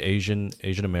 I think Asian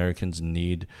Americans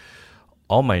need,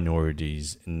 all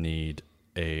minorities need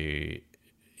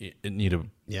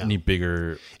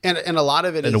bigger, and a lot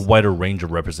of it and is a wider range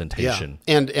of representation.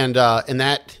 Yeah. And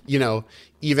that,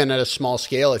 even at a small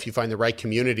scale, if you find the right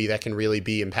community, that can really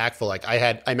be impactful. Like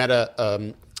I met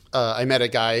a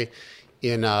guy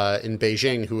in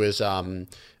Beijing who is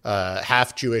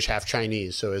half Jewish, half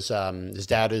Chinese. So his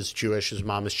dad is Jewish, his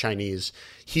mom is Chinese.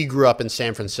 He grew up in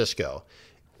San Francisco.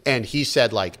 And he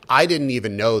said, like, I didn't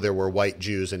even know there were white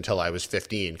Jews until I was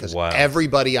 15 because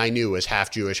everybody I knew was half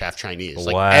Jewish, half Chinese.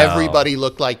 Like, everybody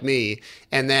looked like me.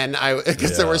 And then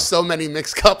because there were so many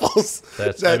mixed couples.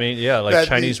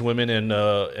 Chinese women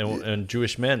and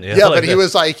Jewish men. Yeah, but he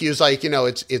was like,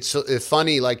 it's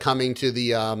funny, like, coming to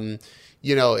the,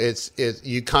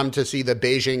 you come to see the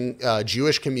Beijing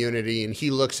Jewish community, and he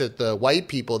looks at the white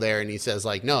people there and he says,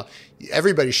 like, no,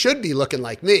 everybody should be looking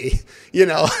like me,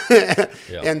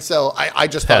 And so I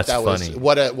just thought that was funny.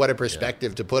 What a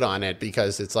perspective to put on it,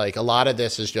 because it's like a lot of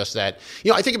this is just that,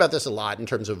 I think about this a lot in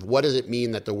terms of what does it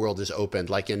mean that the world is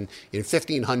opened? Like in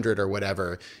 1500 or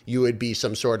whatever, you would be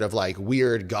some sort of like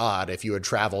weird god if you had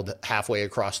traveled halfway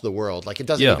across the world. Like, it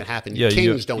doesn't even happen.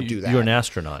 Kings don't do that. You're an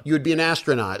astronaut. You would be an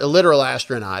astronaut, a literal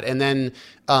astronaut. And then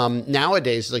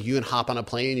nowadays, like you can hop on a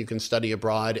plane, you can study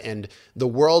abroad, and the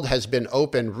world has been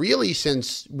open really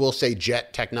since, we'll say,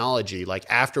 jet technology. Like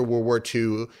after World War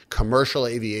II, commercial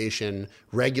aviation,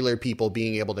 regular people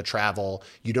being able to travel.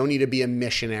 You don't need to be a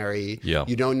missionary. Yeah.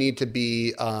 You don't need to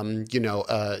be, some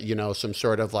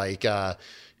sort of like,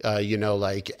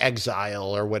 like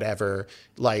exile or whatever.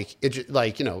 Like you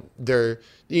can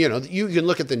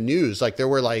look at the news. Like there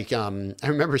were like, I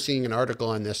remember seeing an article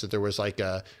on this, that there was like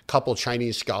a couple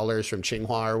Chinese scholars from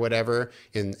Tsinghua or whatever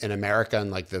in America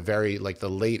in like the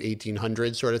late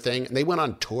 1800s sort of thing. And they went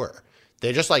on tour.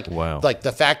 They just like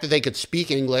the fact that they could speak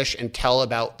English and tell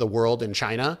about the world in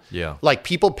China. Yeah. Like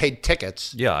people paid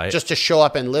tickets just to show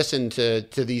up and listen to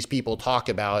these people talk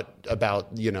about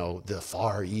the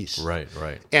Far East. Right.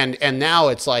 And now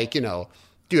it's like,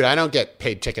 dude, I don't get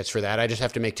paid tickets for that. I just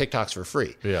have to make TikToks for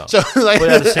free. Yeah. So like, but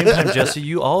at the same time, Jesse,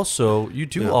 you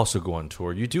do also go on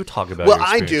tour. You do talk about your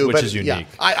experience, I do, which but is unique.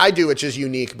 I do, which is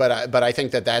unique. But I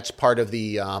think that's part of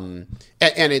the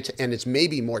and it's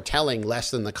maybe more telling less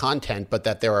than the content, but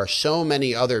that there are so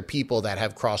many other people that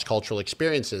have cross cultural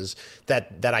experiences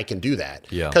that I can do that.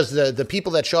 Yeah. Because the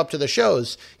people that show up to the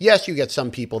shows, yes, you get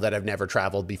some people that have never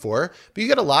traveled before, but you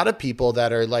get a lot of people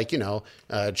that are like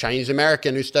Chinese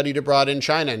American who studied abroad in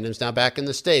China and is now back in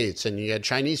the States, and you get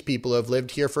Chinese people who have lived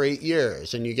here for 8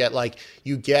 years, and you get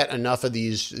enough of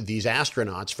these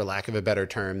astronauts, for lack of a better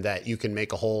term, that you can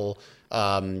make a whole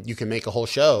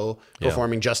show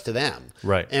performing just to them.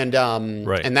 Right. And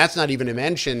right. And that's not even to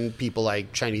mention people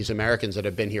like Chinese Americans that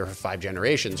have been here for 5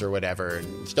 generations or whatever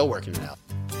and still working it out.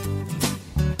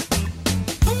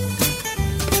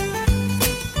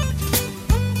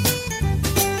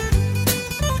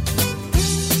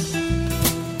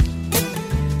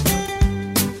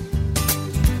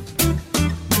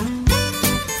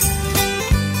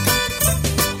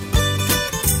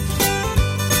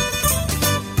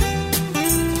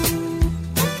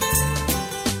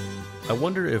 I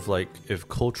wonder if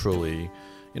culturally,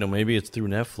 maybe it's through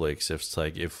Netflix. If it's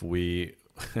like if we,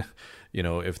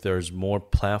 if there's more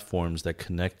platforms that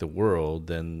connect the world,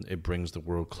 then it brings the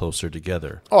world closer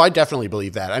together. Oh, I definitely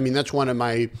believe that. I mean, that's one of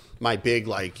my big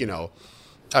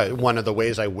one of the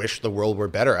ways I wish the world were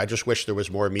better. I just wish there was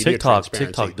more media transparency.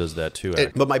 TikTok does that too.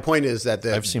 But my point is that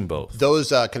I've seen both.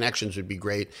 Those connections would be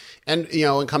great. And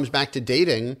it comes back to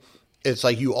dating. It's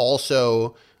like you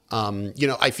also.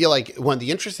 I feel like one of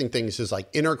the interesting things is like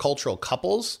intercultural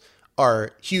couples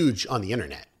are huge on the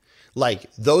internet. Like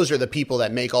those are the people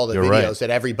that make all the videos that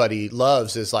everybody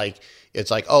loves. Is like it's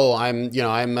like, oh,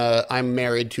 I'm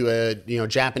married to a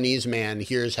Japanese man.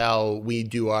 Here's how we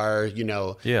do our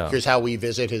here's how we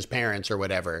visit his parents or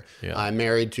whatever. Yeah. I'm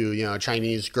married to a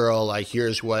Chinese girl. Like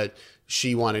here's what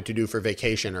she wanted to do for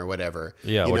vacation or whatever.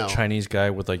 Yeah, or Chinese guy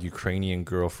with like Ukrainian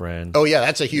girlfriend. Oh yeah,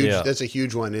 that's a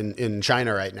huge one in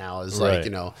China right now. Is like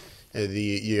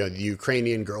the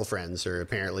Ukrainian girlfriends are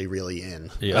apparently really in.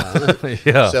 Yeah,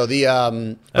 yeah. So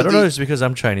I don't know. It's because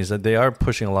I'm Chinese that they are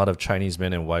pushing a lot of Chinese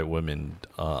men and white women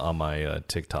on my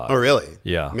TikTok. Oh really?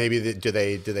 Yeah. Maybe do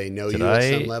they know you at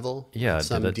some level? Yeah.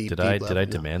 Some did I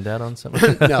demand that on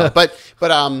something? No, but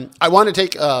I want to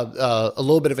take a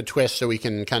little bit of a twist so we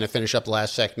can kind of finish up the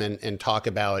last segment and talk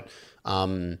about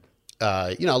a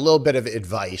little bit of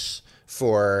advice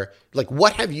for like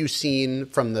what have you seen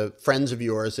from the friends of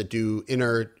yours that do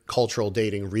intercultural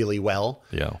dating really well?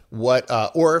 Yeah. What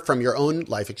or from your own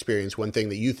life experience, one thing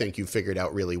that you think you figured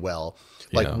out really well?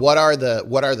 Like Yeah. what are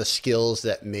the skills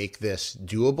that make this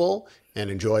doable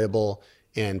and enjoyable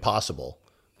and possible?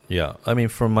 Yeah, I mean,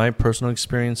 from my personal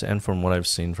experience and from what I've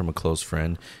seen from a close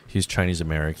friend, he's Chinese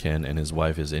American and his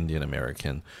wife is Indian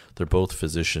American. They're both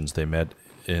physicians. They met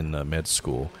in med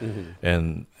school,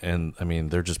 and I mean,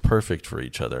 they're just perfect for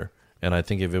each other. And I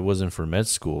think if it wasn't for med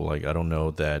school, like I don't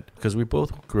know that because we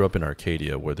both grew up in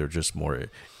Arcadia, where they're just more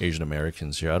Asian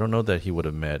Americans here. I don't know that he would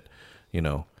have met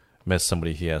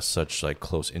somebody he has such like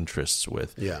close interests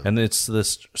with. Yeah. And it's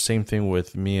this same thing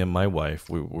with me and my wife.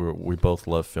 We both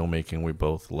love filmmaking. We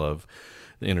both love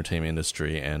the entertainment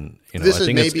industry, and I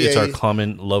think it's our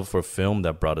common love for film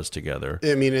that brought us together.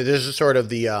 I mean, this is sort of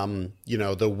the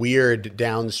the weird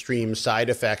downstream side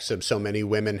effects of so many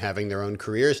women having their own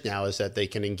careers now is that they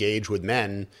can engage with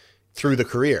men through the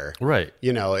career. Right.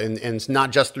 And it's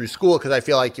not just through school, because I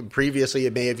feel like previously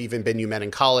it may have even been you met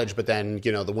in college, but then,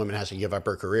 the woman has to give up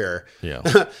her career. Yeah.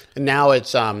 And now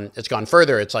it's gone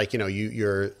further. It's like,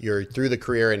 you're through the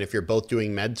career, and if you're both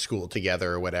doing med school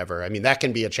together or whatever, I mean, that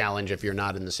can be a challenge if you're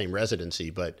not in the same residency,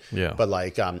 but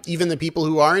like even the people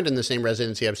who aren't in the same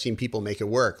residency, I've seen people make it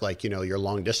work, like, you're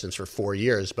long distance for 4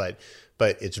 years, but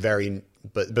but it's very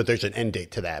but there's an end date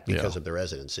to that because of the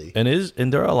residency. And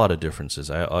there are a lot of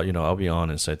differences. I'll be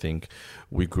honest. I think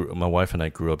my wife and I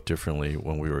grew up differently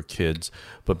when we were kids,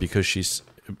 but because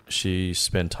she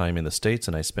spent time in the States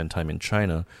and I spent time in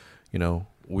China,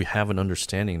 we have an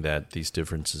understanding that these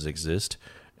differences exist.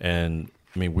 And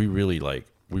I mean, we really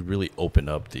open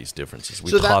up these differences.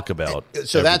 We talk about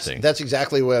everything. That's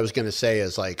exactly what I was going to say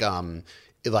is like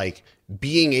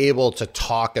being able to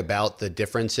talk about the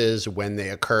differences when they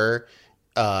occur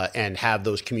and have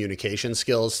those communication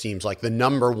skills seems like the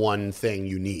number one thing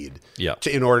you need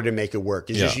in order to make it work.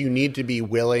 It's just you need to be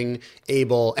willing,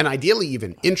 able, and ideally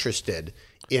even interested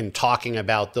in talking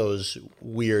about those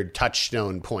weird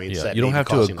touchstone points. That you don't have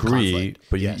to agree, conflict.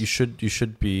 but you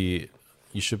should be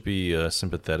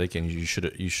sympathetic, and you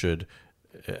should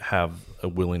have a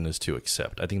willingness to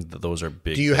accept. I think that those are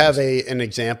big. Do you have an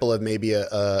example of maybe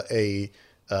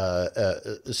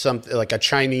something like a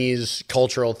Chinese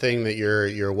cultural thing that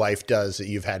your wife does that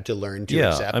you've had to learn to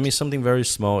accept? I mean, something very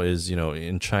small is,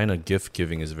 in China, gift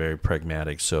giving is very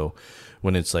pragmatic. So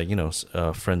when it's like,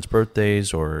 friends'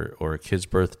 birthdays or a kid's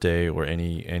birthday or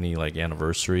any like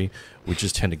anniversary, we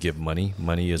just tend to give money.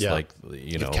 Money is like,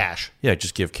 give cash. Yeah,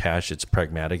 just give cash. It's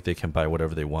pragmatic. They can buy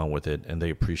whatever they want with it, and they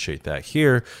appreciate that.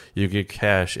 Here, you get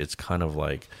cash. It's kind of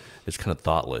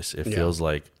thoughtless. It feels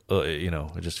like,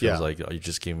 it just feels like you're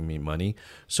just giving me money.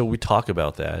 So we talk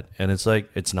about that, and it's like,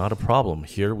 it's not a problem.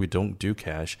 Here, we don't do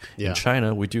cash. In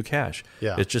China, we do cash.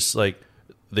 Yeah. It's just like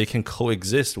they can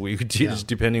coexist. Just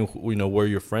depending, where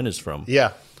your friend is from.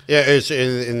 Yeah. Yeah, it's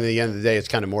in the end of the day, it's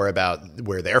kind of more about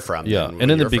where they're from. Yeah,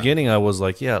 and in the beginning, I was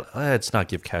like, let's not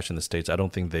give cash in the States. I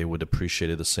don't think they would appreciate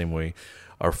it the same way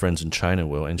our friends in China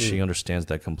will, and she understands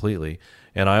that completely.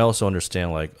 And I also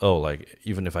understand,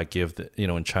 even if I give,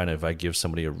 in China, if I give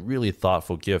somebody a really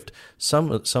thoughtful gift,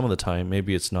 some of the time,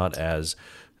 maybe it's not as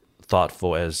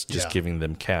thoughtful as just giving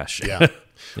them cash. Yeah.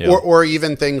 Or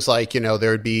even things like,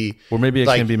 there'd be... Or maybe it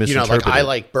can be misinterpreted. I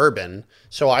like bourbon,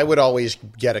 so I would always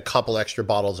get a couple extra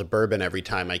bottles of bourbon every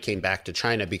time I came back to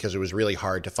China because it was really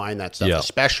hard to find that stuff,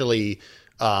 especially...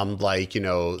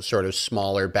 sort of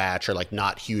smaller batch or like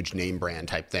not huge name brand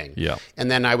type thing. Yeah. And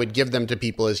then I would give them to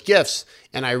people as gifts.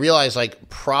 And I realized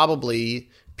probably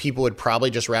people would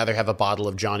probably just rather have a bottle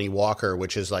of Johnny Walker,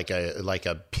 which is like a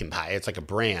pimpai. It's like a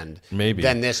brand. Maybe.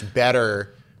 Than this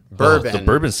better bourbon. The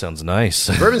bourbon sounds nice.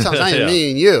 The bourbon sounds nice to me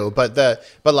and you,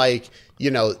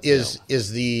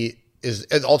 is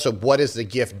also what is the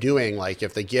gift doing? Like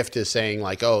if the gift is saying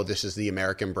like, oh, this is the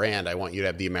American brand, I want you to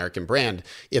have the American brand.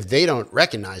 If they don't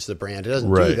recognize the brand, it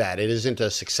doesn't do that. It isn't a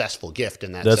successful gift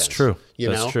in that sense. That's true.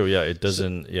 That's true. Yeah, it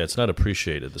doesn't. Yeah, it's not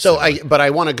appreciated. But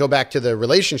I want to go back to the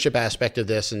relationship aspect of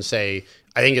this and say,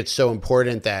 I think it's so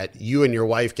important that you and your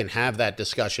wife can have that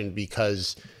discussion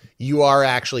because you are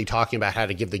actually talking about how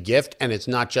to give the gift, and it's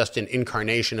not just an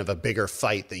incarnation of a bigger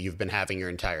fight that you've been having your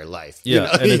entire life. Yeah,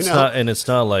 it's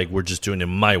not like we're just doing it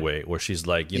my way, where she's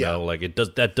like,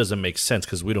 that doesn't make sense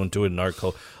because we don't do it in our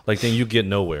culture. Like then you get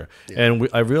nowhere. Yeah. And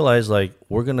I realize like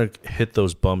we're gonna hit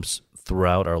those bumps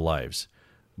throughout our lives,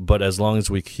 but as long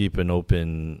as we keep an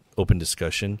open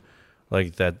discussion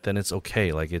like that, then it's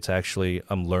okay. Like it's actually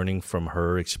I'm learning from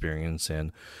her experience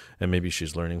and maybe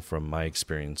she's learning from my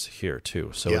experience here too.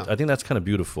 So I think that's kind of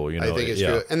beautiful. I think it's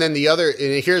true. And then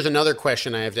here's another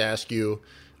question I have to ask you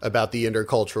about the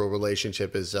intercultural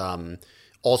relationship is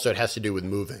also it has to do with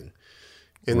moving.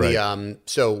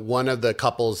 So one of the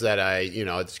couples that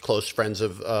it's close friends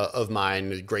of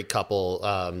mine, a great couple,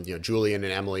 Julian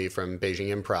and Emily from Beijing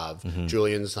Improv. Mm-hmm.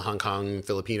 Julian's the Hong Kong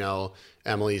Filipino,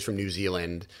 Emily's from New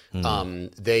Zealand.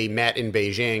 Mm-hmm. They met in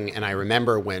Beijing, and I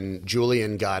remember when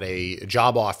Julian got a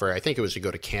job offer, I think it was to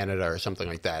go to Canada or something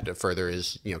like that to further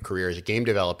his career as a game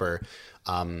developer.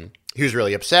 He was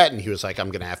really upset, and he was like,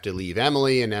 I'm going to have to leave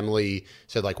Emily. And Emily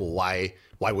said like, well, why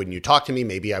wouldn't you talk to me?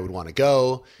 Maybe I would want to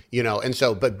go, and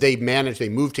so, but they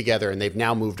moved together and they've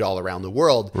now moved all around the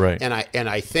world. Right. And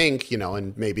I think,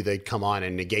 and maybe they'd come on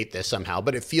and negate this somehow,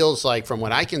 but it feels like from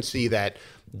what I can see that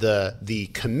the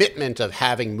commitment of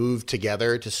having moved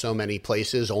together to so many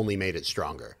places only made it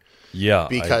stronger. Yeah.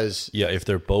 Because if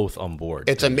they're both on board.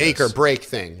 It's a make or break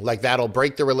thing. Like that'll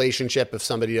break the relationship if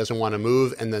somebody doesn't want to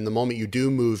move. And then the moment you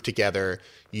do move together,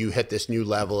 you hit this new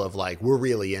level of like, we're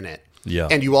really in it. Yeah.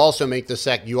 And you also make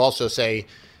you also say,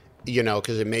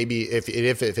 because it may be, if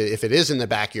it is in the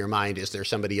back of your mind, is there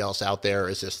somebody else out there? Or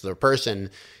is this the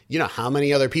person? How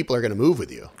many other people are going to move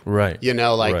with you? Right.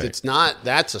 Right. It's not,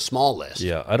 that's a small list.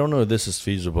 Yeah. I don't know if this is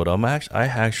feasible, but I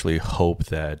actually hope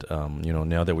that,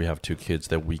 now that we have two kids,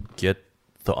 that we get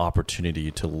the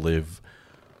opportunity to live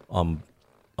on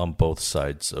on both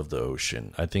sides of the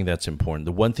ocean. I think that's important.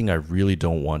 The one thing I really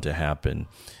don't want to happen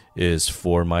is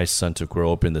for my son to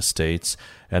grow up in the States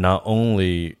and not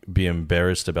only be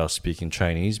embarrassed about speaking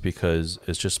Chinese because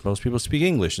it's just most people speak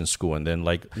English in school, and then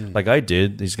like I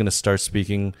did, he's going to start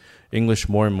speaking English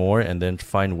more and more and then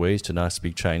find ways to not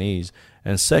speak Chinese.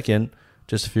 And second,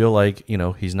 just feel like,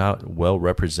 he's not well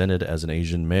represented as an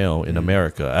Asian male in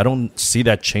America. I don't see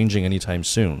that changing anytime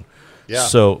soon. Yeah.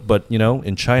 So, but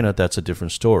in China, that's a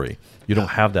different story. You don't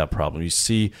have that problem. You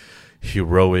see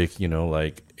heroic,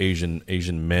 like Asian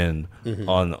men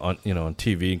on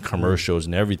TV commercials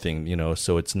and everything,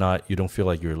 so it's not, you don't feel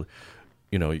like you're,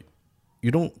 you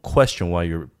don't question why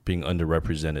you're being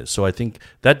underrepresented. So I think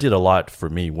that did a lot for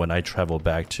me when I traveled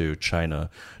back to China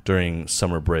during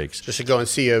summer breaks. Just to go and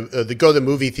see go to the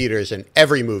movie theaters, and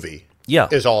every movie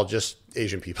is all just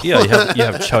Asian people. Yeah, you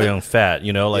have Chow Yun Fat,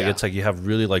 it's like you have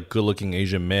really like good looking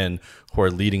Asian men who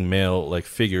are leading male like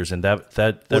figures, and that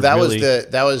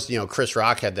was Chris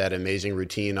Rock had that amazing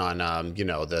routine on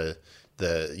the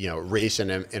race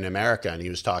in America, and he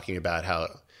was talking about how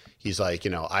he's like,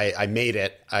 I made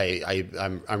it,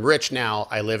 I'm rich now,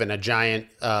 I live in a giant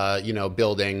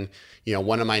building,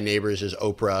 one of my neighbors is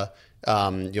Oprah,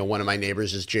 one of my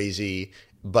neighbors is Jay-Z.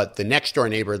 But the next door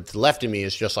neighbor to the left of me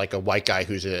is just like a white guy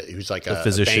who's like a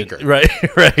physician, banker, right?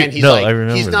 And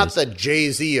he's not the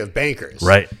Jay-Z of bankers,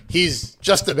 right? He's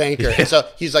just a banker, and so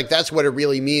he's like, that's what it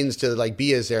really means to like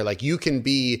be as there. Like you can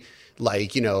be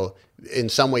like in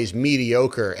some ways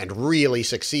mediocre and really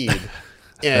succeed.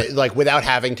 Like without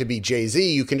having to be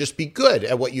Jay-Z, you can just be good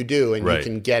at what you do, and you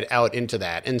can get out into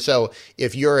that. And so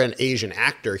if you're an Asian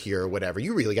actor here or whatever,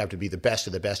 you really have to be the best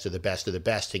of the best of the best of the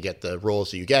best to get the roles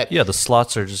that you get. Yeah, the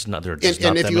slots are just not there. And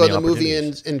if you go to the movie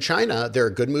in China, there are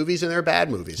good movies and there are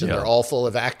bad movies, and they're all full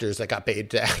of actors that got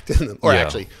paid to act in them, or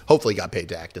actually hopefully got paid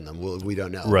to act in them. We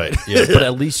don't know. Right. Yeah, but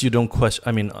at least you don't question.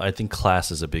 I mean, I think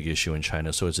class is a big issue in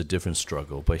China, so it's a different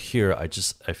struggle. But here,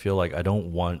 I feel like I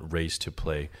don't want race to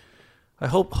play. I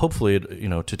hopefully,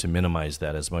 to minimize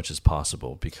that as much as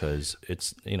possible, because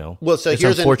it's, Well, so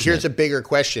it's here's a bigger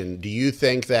question. Do you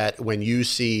think that when you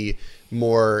see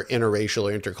more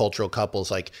interracial or intercultural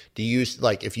couples, like, do you,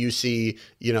 like, if you see,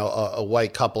 a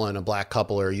white couple and a black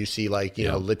couple, or you see like,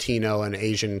 Latino and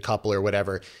Asian couple or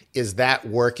whatever, is that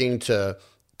working to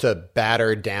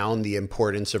batter down the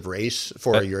importance of race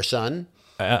for your son?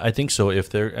 I think so. If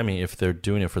they're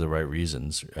doing it for the right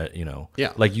reasons,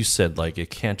 like you said, like it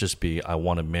can't just be I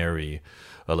want to marry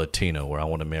a Latino or I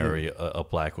want to marry a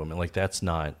black woman. Like that's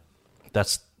not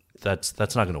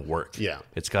going to work. Yeah,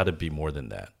 it's got to be more than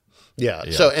that. Yeah.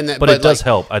 So but it does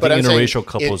help. I think interracial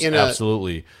couples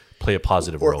absolutely play a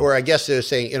positive role. Or I guess they're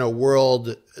saying in a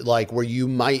world like where you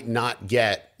might not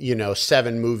get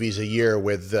 7 movies a year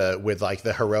with like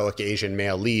the heroic Asian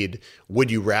male lead,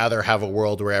 would you rather have a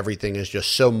world where everything is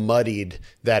just so muddied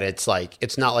that it's like,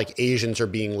 it's not like Asians are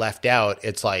being left out,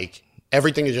 it's like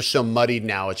everything is just so muddied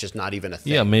now it's just not even a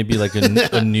thing. Yeah, maybe like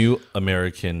a new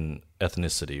American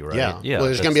ethnicity, right? Yeah. Well,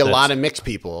 there's going to be a lot of mixed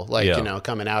people, like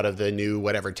coming out of the new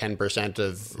 10%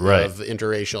 of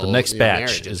interracial. The next batch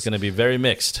marriages is going to be very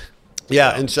mixed.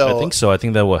 Yeah, and so I think so. I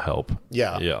think that will help.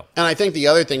 Yeah. And I think the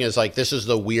other thing is like this is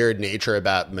the weird nature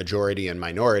about majority and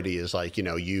minority is like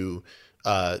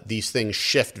these things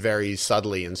shift very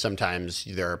subtly, and sometimes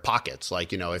there are pockets. Like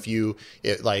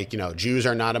Jews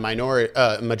are not a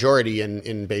majority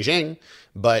in Beijing,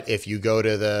 but if you go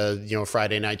to the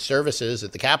Friday night services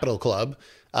at the Capitol Club,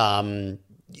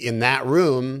 in that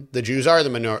room, the Jews are the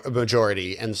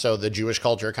majority, and so the Jewish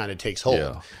culture kind of takes hold.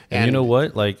 Yeah. And you know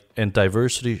what? Like, and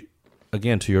diversity,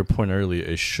 again, to your point earlier,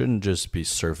 it shouldn't just be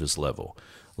surface level.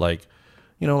 Like,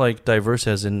 like diverse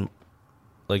as in,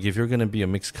 like if you're going to be a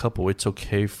mixed couple, it's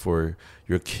okay for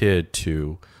your kid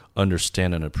to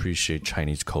understand and appreciate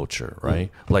Chinese culture,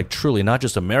 right? Like truly, not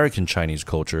just American Chinese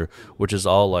culture, which is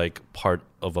all like part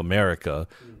of America,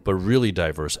 but really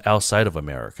diverse outside of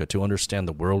America to understand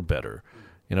the world better.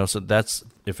 So that's,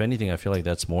 if anything, I feel like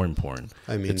that's more important.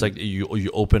 I mean, it's like you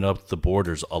open up the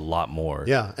borders a lot more.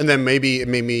 Yeah, and then maybe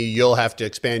you'll have to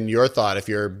expand your thought if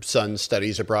your son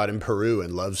studies abroad in Peru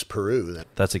and loves Peru.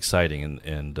 That's exciting,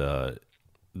 and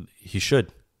he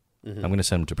should. I'm going to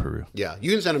send him to Peru. Yeah,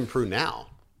 you can send him to Peru now.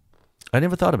 I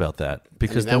never thought about that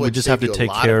because then we just have to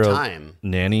take care of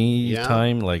nanny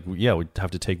time. Like, we'd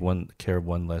have to take care of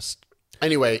one less.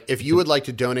 Anyway, if you would like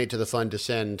to donate to the fund to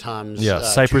send Tom's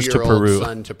Cyprus to Peru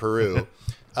son to Peru,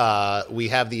 we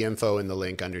have the info in the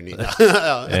link underneath.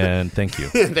 And thank you.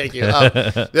 Thank you.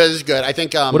 That is good. I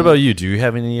think. What about you? Do you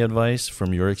have any advice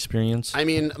from your experience? I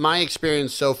mean, my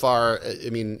experience so far,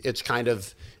 it's kind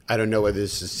of. I don't know whether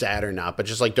this is sad or not, but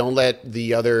just like don't let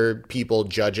the other people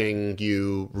judging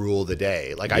you rule the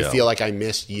day. Like I feel like I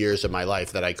missed years of my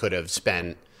life that I could have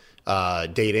spent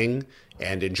dating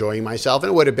and enjoying myself,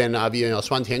 and it would have been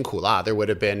酸甜苦辣. There would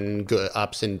have been good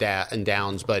ups and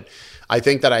downs, but I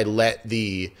think that I let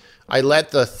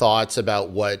the thoughts about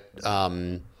what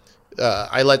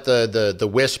I let the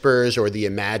whispers or the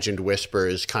imagined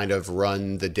whispers kind of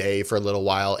run the day for a little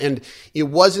while. And it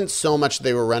wasn't so much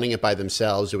they were running it by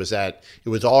themselves. It was that it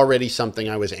was already something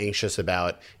I was anxious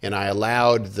about. And I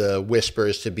allowed the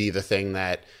whispers to be the thing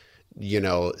that,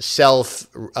 self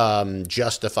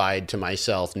justified to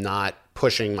myself, not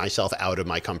pushing myself out of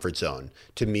my comfort zone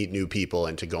to meet new people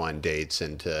and to go on dates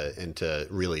and to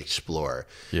really explore.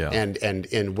 Yeah.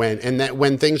 And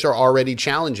when things are already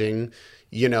challenging,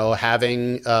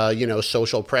 having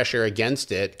social pressure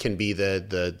against it can be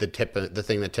the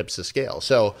thing that tips the scale.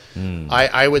 So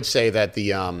I would say that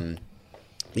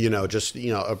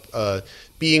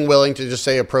being willing to just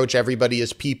say approach everybody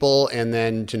as people, and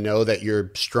then to know that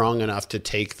you're strong enough to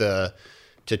take the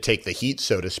heat,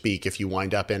 so to speak, if you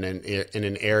wind up in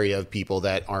an area of people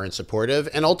that aren't supportive.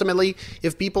 And ultimately,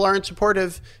 if people aren't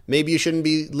supportive, maybe you shouldn't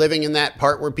be living in that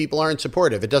part where people aren't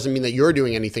supportive. It doesn't mean that you're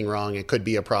doing anything wrong. It could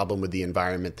be a problem with the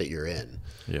environment that you're in.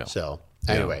 Yeah. So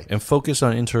anyway, and focus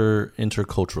on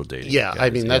intercultural dating. Yeah, guys.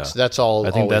 I mean that's all.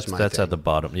 I think that's at the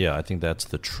bottom. Yeah, I think that's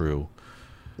the true.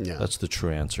 Yeah, that's the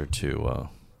true answer to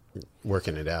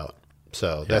working it out.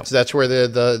 So that's where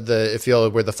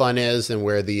where the fun is and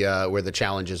where the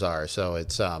challenges are. So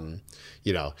it's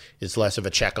it's less of a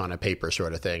check on a paper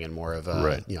sort of thing and more of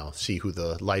a see who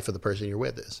the life of the person you're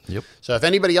with is. Yep. So if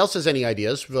anybody else has any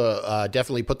ideas,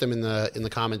 definitely put them in the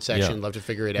comment section. Love to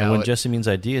figure it out. And when Jesse means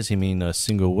ideas, he means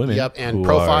single women. Yep. And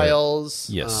profiles.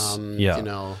 Yes.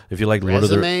 If you like Lord of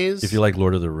the Rings. Yeah. If you like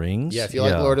Lord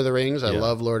of the Rings, I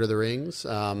love Lord of the Rings.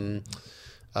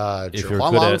 If you're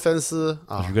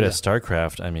good at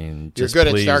StarCraft, I mean, you're good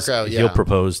at StarCraft. Yeah. He'll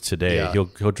propose today. Yeah.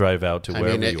 He'll drive out to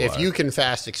wherever you are. If you can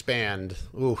fast expand,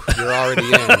 you're already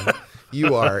in.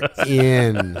 You are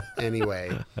in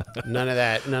anyway. None of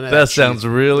that. That sounds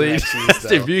really.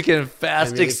 If you can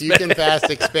fast expand, if you can fast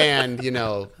expand,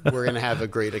 we're gonna have a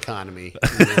great economy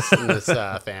in this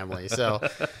family. So,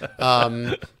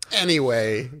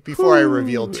 anyway, before I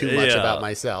reveal too much about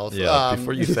myself,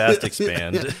 before you fast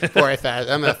expand,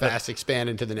 I'm gonna fast expand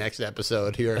into the next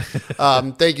episode here.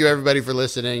 Thank you everybody for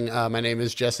listening. My name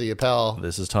is Jesse Appel.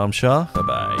 This is Tom Shaw. Bye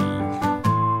bye.